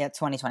 Yeah,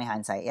 2020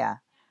 hindsight, yeah,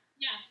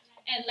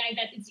 and like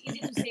that, it's easy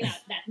to say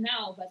that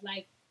now, but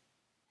like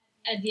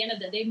at the end of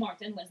the day,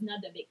 Martin was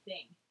not the big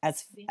thing.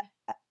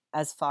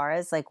 As far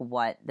as like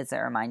what does it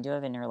remind you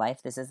of in your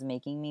life, this is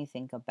making me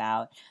think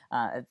about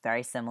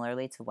very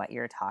similarly to what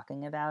you're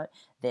talking about,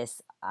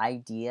 this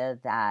idea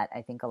that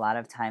I think a lot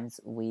of times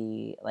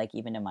we, like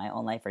even in my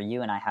own life, or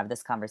you and I have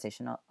this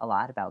conversation a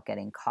lot about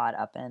getting caught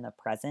up in the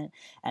present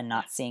and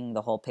not seeing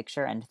the whole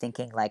picture, and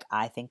thinking like,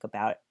 I think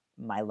about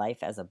my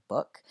life as a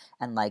book,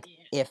 and like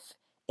if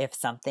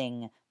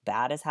something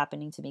bad is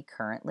happening to me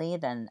currently,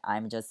 then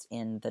I'm just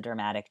in the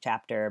dramatic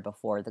chapter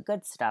before the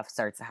good stuff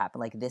starts to happen.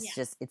 Like this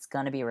it's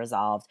going to be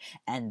resolved.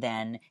 And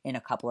then in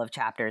a couple of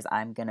chapters,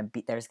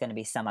 there's going to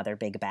be some other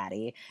big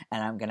baddie.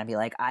 And I'm going to be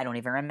like, I don't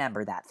even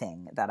remember that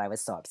thing that I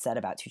was so upset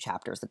about 2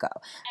 chapters ago.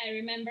 I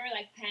remember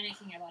like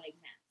panicking about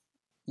exams.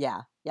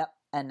 Yeah. Yep.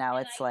 And now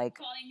it's like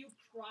calling you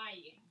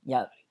crying.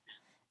 Yep.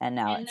 And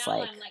now it's now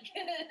like, I'm like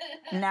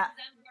now,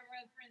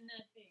 for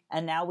nothing.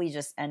 and now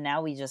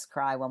we just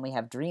cry when we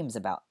have dreams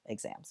about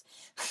exams.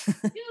 Dude,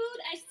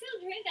 I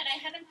still dream that I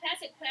haven't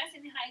passed a class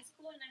in high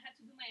school and I have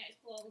to do my high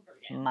school all over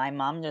again. My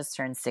mom just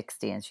turned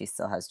 60 and she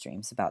still has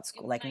dreams about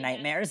school, like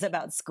nightmares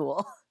about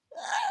school.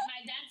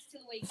 My dad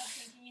still wakes up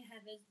thinking he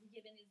has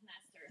given his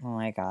master. Oh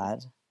my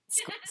God.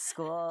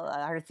 School,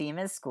 our theme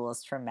is school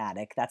is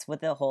traumatic. That's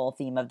what the whole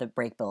theme of the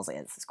break bills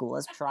is. School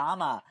is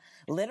trauma,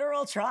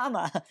 literal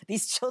trauma.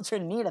 These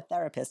children need a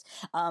therapist.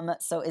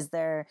 So is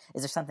there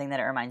something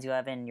that it reminds you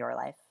of in your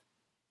life?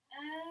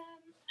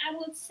 I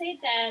would say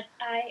that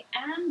I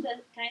am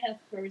the kind of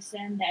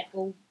person that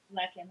goes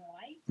black and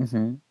white.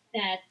 Mm-hmm.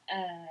 That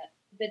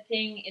the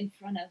thing in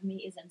front of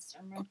me is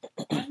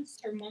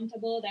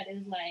unsurmountable. That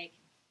is like,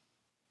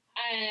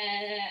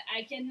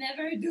 I can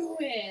never do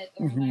it,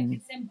 or like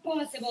it's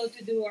impossible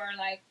to do, or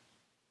like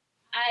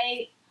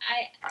I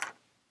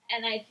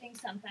think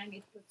sometimes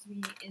it puts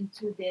me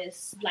into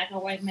this black or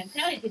white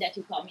mentality that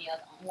you call me on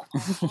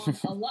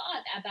a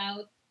lot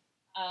about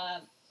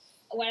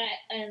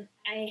and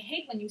I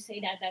hate when you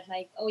say that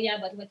like, oh yeah,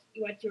 but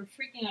what you're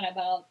freaking out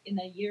about in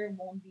a year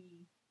won't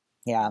be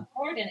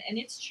important, and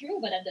it's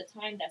true, but at the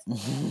time that's not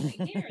right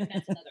here, and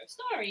that's another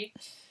story.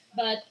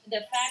 But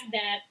the fact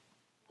that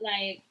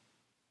like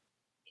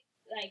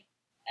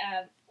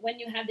when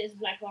you have this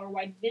black or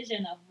white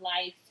vision of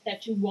life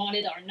that you want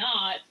it or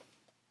not,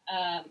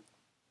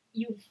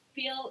 you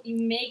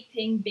make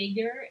things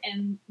bigger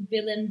and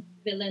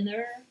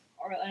villainer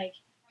or like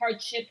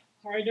hardship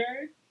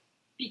harder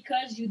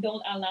because you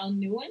don't allow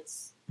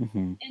nuance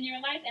in your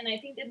life. And I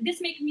think that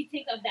this makes me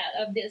think of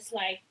this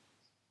like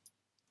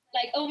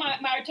oh,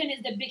 Martin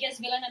is the biggest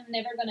villain I'm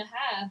never gonna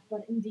have,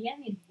 but in the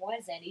end it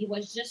wasn't. It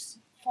was just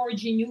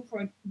forging you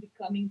for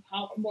becoming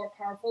more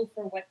powerful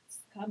for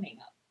what's coming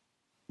up.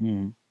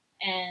 And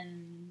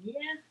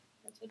yeah,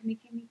 that's what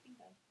making me think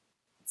of.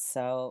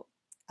 So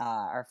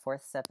our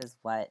 4th step is,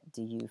 what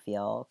do you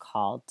feel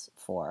called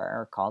for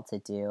or called to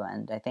do?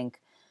 And I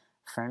think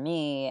for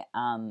me,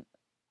 I'm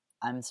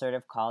sort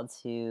of called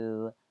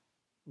to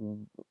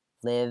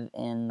live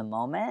in the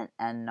moment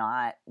and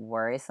not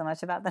worry so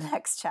much about the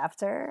next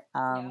chapter,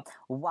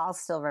 while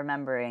still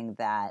remembering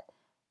that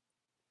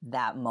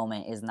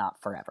moment is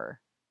not forever.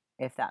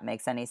 If that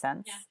makes any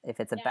sense. Yeah. If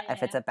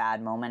it's a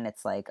bad moment,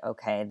 it's like,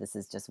 okay, this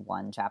is just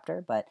one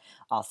chapter, but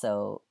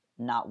also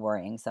not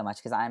worrying so much,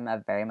 because I'm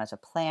very much a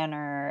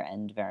planner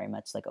and very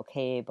much like,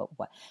 okay, but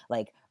what,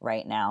 like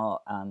right now,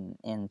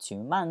 in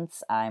 2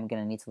 months, I'm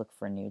going to need to look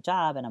for a new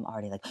job, and I'm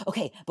already like,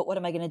 okay, but what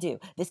am I going to do?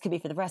 This could be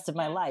for the rest of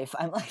my life.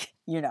 I'm like,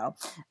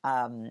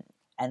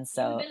 and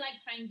so you've been like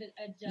finding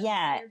a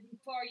job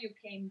before you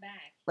came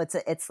back.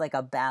 It's like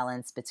a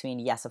balance between,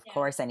 yes, of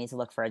course I need to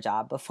look for a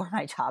job before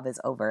my job is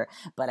over,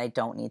 but I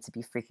don't need to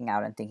be freaking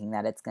out and thinking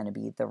that it's going to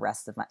be the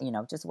rest of my,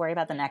 just worry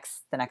about the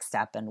next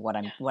step and what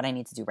I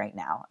need to do right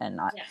now, and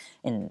not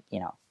in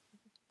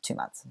 2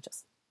 months.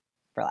 Just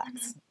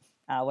relax.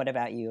 What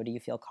about you? What do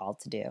you feel called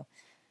to do?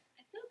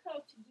 I feel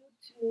called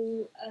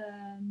to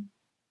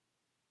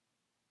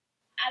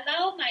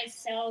allow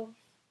myself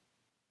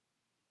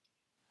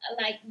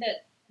like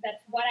that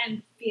what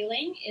I'm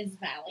feeling is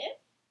valid.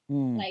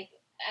 Like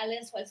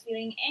Alice was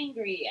feeling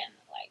angry and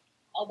like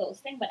all those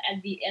things, but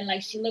at the end,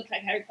 like she looked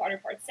like Harry Potter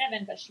Part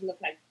 7 because she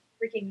looked like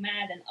freaking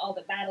mad and all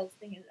the battles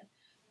thing.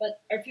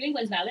 But her feeling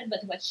was valid,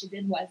 but what she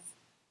did was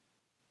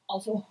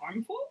also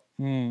harmful.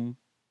 And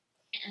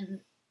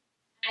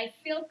I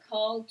feel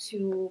called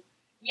to,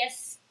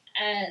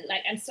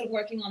 like I'm still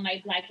working on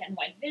my black and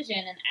white vision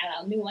and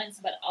allow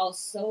nuance, but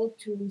also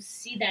to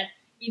see that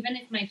even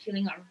if my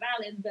feelings are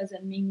valid,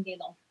 doesn't mean they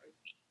don't hurt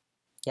me.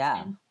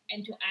 Yeah.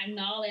 And to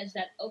acknowledge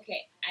that,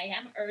 okay, I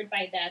am hurt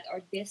by that,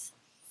 or this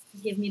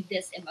give me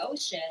this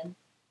emotion,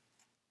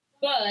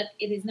 but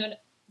it is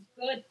not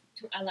good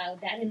to allow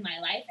that in my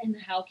life, and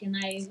how can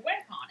I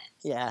work on it?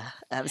 Yeah,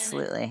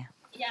 absolutely.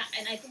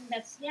 And I think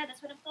that's what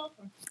I'm called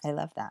for. I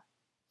love that.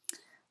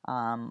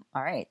 All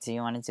right, do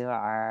you want to do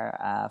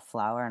our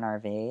flower in our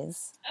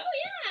vase? Oh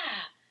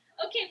yeah.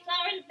 Okay,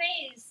 flower in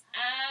vase.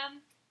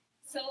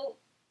 So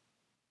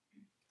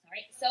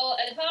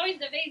the flower in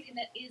the vase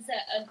is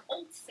an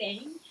old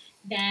saying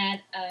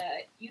that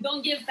you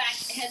don't give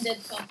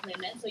backhanded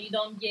compliments. So you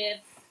don't give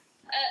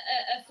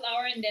a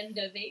flower and then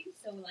the vase.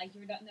 So like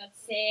you're not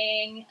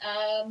saying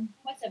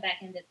what's a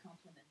backhanded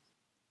compliment?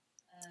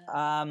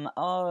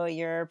 Oh,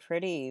 you're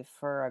pretty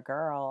for a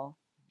girl.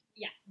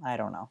 Yeah. I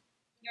don't know.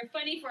 You're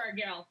funny for a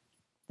girl.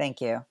 Thank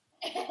you.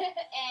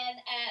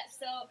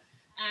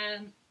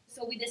 And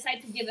so we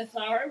decide to give a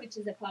flower, which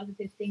is a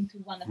positive thing, to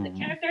one of the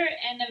character,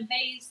 and a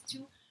vase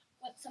to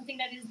something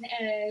that is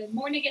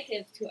more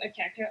negative to a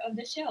character of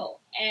the show.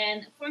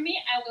 And for me,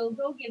 I will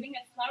go giving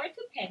a flower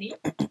to Penny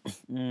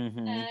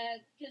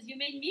because you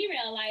made me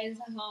realize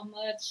how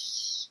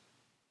much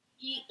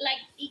he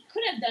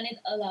could have done it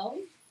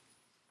alone,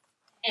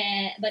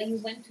 but he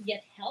went to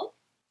get help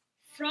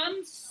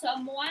from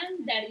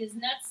someone that is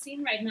not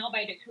seen right now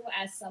by the crew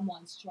as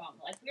someone strong.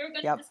 Like we're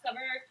going to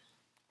discover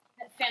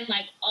Fenn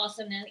like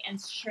awesomeness and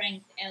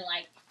strength and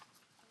like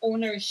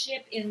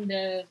ownership in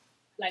the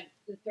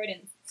third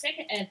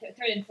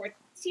and fourth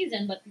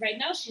season, but right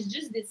now she's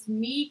just this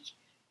meek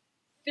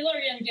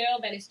Fillorian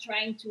girl that is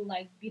trying to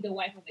like be the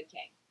wife of a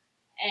king.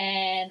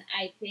 And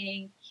I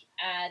think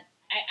I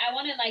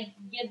want to like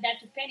give that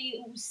to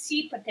Penny, who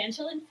see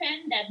potential in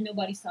Fenn that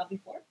nobody saw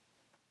before.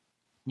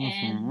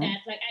 And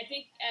that like I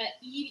think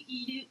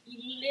he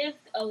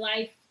lived a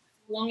life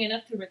long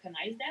enough to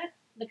recognize that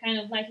the kind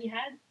of life he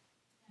had,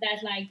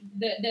 that like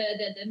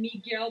the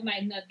meek girl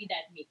might not be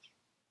that meek.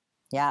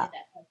 Yeah,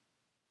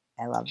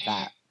 I love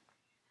that.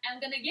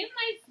 I'm gonna give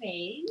my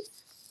face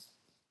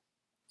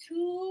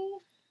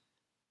to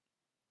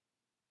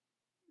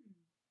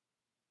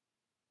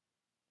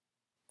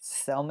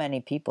so many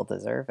people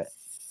deserve it.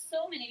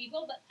 So many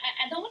people, but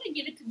I don't want to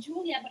give it to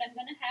Julia, but I'm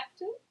gonna have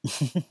to.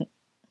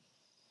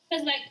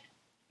 Because like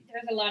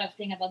there's a lot of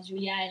things about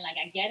Julia and like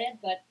I get it,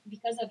 but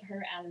because of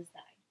her, Alice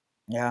died.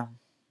 Yeah.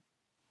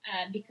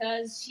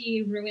 Because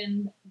she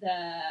ruined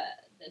the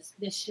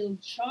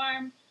shield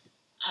charm,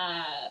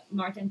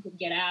 Martin could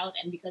get out,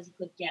 and because he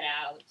could get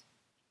out,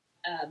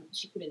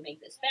 she couldn't make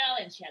the spell,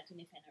 and she had to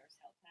defend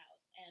herself out.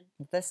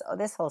 And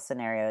this whole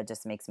scenario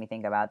just makes me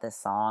think about this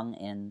song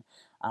in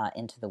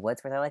Into the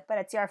Woods, where they're like, "But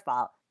it's your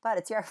fault." But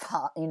it's your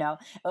fault, you know,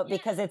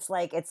 because it's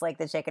like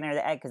the chicken or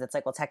the egg. Because it's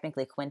like, well,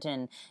 technically,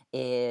 Quentin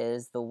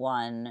is the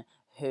one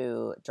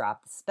who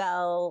dropped the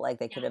spell. Like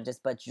they could have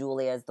just, but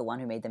Julia is the one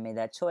who made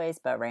that choice.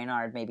 But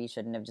Reynard maybe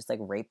shouldn't have just like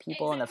raped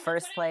people in the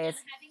first place.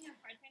 I'm having a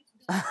hard time to do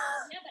that.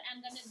 But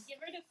I'm gonna give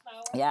her the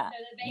flower, the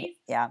vase,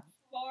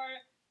 for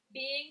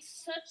being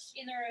such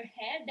in her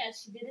head that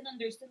she didn't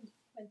understand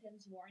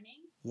Quentin's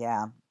warning.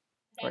 Yeah,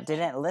 or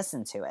didn't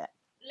listen to it.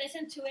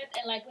 Listen to it,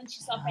 and like when she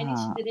saw Penny,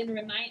 she didn't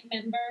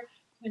remember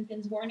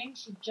Quentin's warning.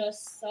 She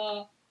just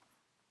saw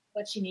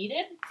what she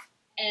needed,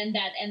 and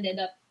that ended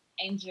up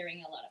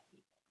injuring a lot of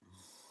people,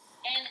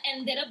 and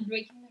ended up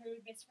breaking her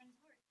best friend's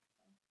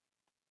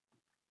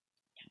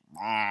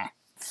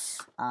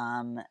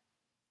heart.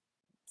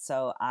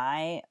 So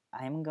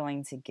I'm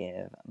going to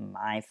give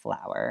my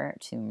flower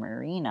to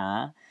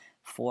Marina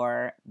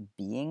for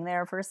being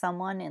there for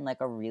someone in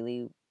like a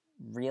really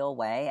real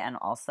way, and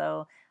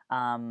also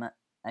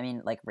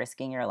like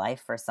risking your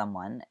life for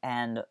someone,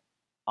 and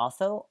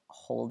also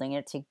holding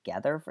it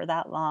together for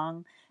that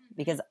long.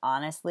 Because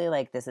honestly,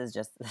 like this is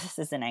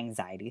an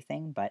anxiety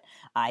thing, but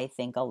I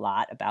think a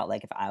lot about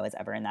like if I was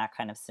ever in that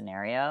kind of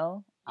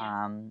scenario,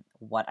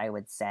 what I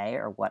would say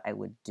or what I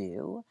would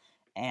do.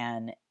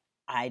 And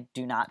I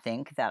do not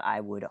think that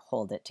I would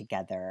hold it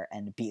together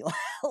and be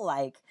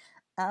like,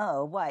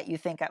 oh, what you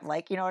think I'm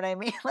like, you know what I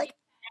mean? Like,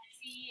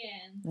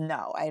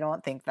 no, I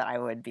don't think that I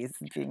would be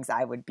things.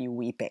 I would be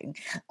weeping,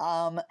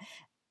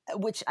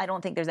 which I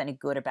don't think there's any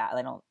good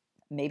about.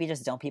 Maybe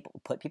just don't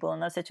put people in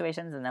those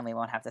situations, and then we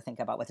won't have to think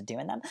about what to do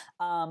in them.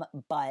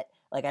 But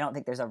like, I don't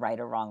think there's a right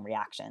or wrong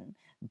reaction.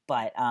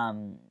 But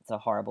it's a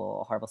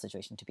horrible, horrible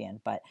situation to be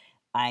in. But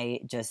I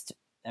just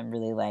am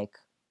really like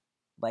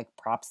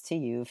props to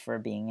you for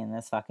being in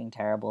this fucking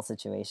terrible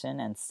situation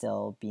and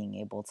still being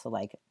able to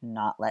like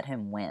not let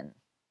him win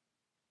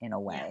in a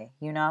way,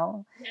 you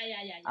know?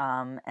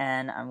 Yeah.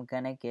 And I'm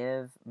gonna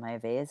give my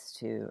vase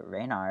to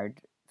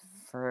Reynard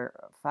for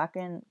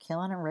fucking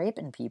killing and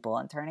raping people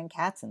and turning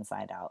cats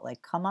inside out.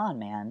 Like, come on,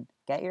 man.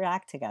 Get your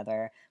act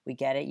together. We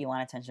get it. You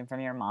want attention from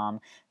your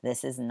mom.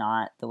 This is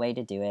not the way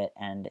to do it.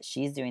 And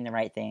she's doing the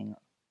right thing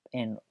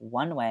in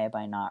one way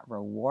by not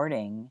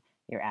rewarding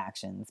your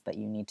actions, but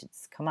you need to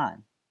just come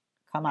on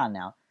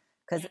now.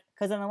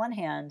 Because on the one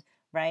hand,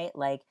 right,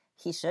 like,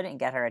 he shouldn't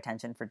get her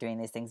attention for doing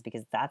these things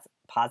because that's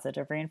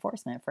positive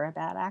reinforcement for a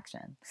bad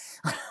action.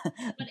 But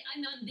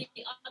I'm on the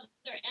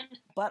other end.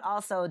 But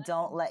also,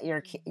 don't let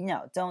your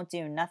don't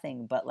do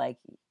nothing. But like,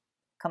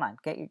 come on,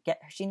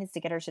 she needs to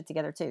get her shit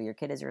together too. Your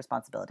kid is your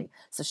responsibility,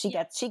 so she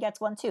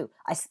gets one too.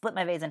 I split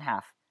my vase in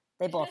half.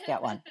 They both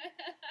get one.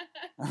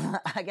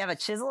 I have a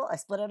chisel. I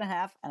split it in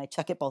half and I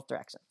chuck it both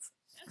directions.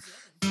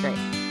 Great.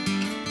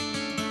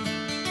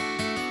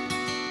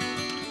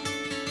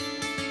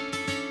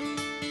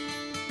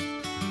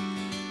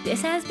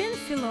 This has been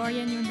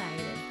Fillorian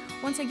United.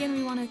 Once again,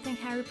 we want to thank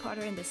Harry Potter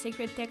and the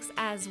Sacred Text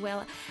as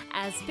well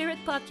as Spirit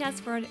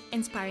Podcast for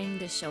inspiring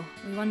the show.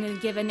 We want to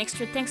give an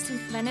extra thanks to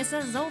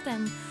Vanessa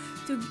Zoltan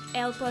to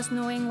help us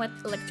knowing what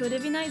Lectio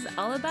Divina is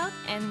all about,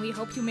 and we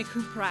hope to make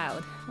her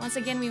proud. Once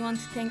again, we want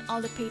to thank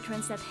all the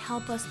patrons that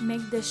help us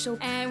make the show,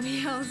 and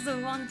we also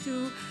want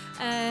to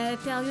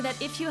tell you that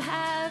if you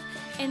have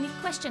any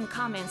question,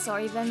 comments,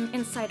 or even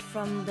insight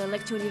from the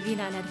Lectio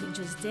Divina that we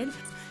just did,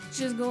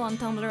 just go on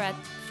Tumblr at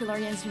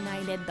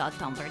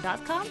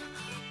filloriansunited.tumblr.com,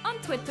 on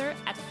Twitter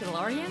at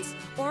Philorians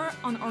or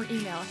on our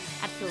email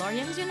at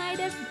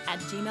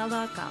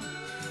philoriansunited@gmail.com.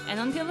 And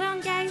until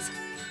then, guys,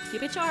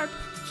 keep it sharp.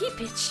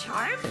 Keep it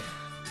sharp.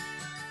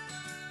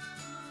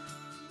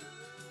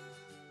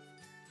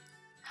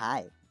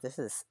 Hi, this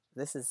is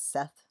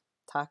Seth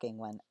talking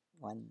when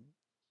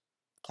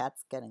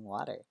Cat's getting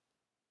water.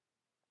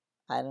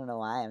 I don't know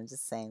why. I'm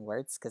just saying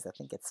words because I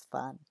think it's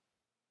fun.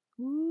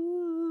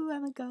 Ooh,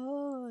 I'm a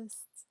ghost.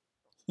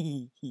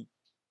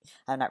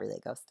 I'm not really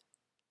a ghost.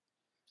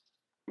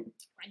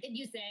 What did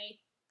you say?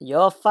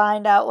 You'll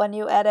find out when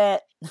you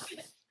edit.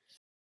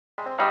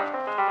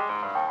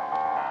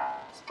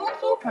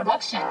 Spoonful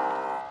Production.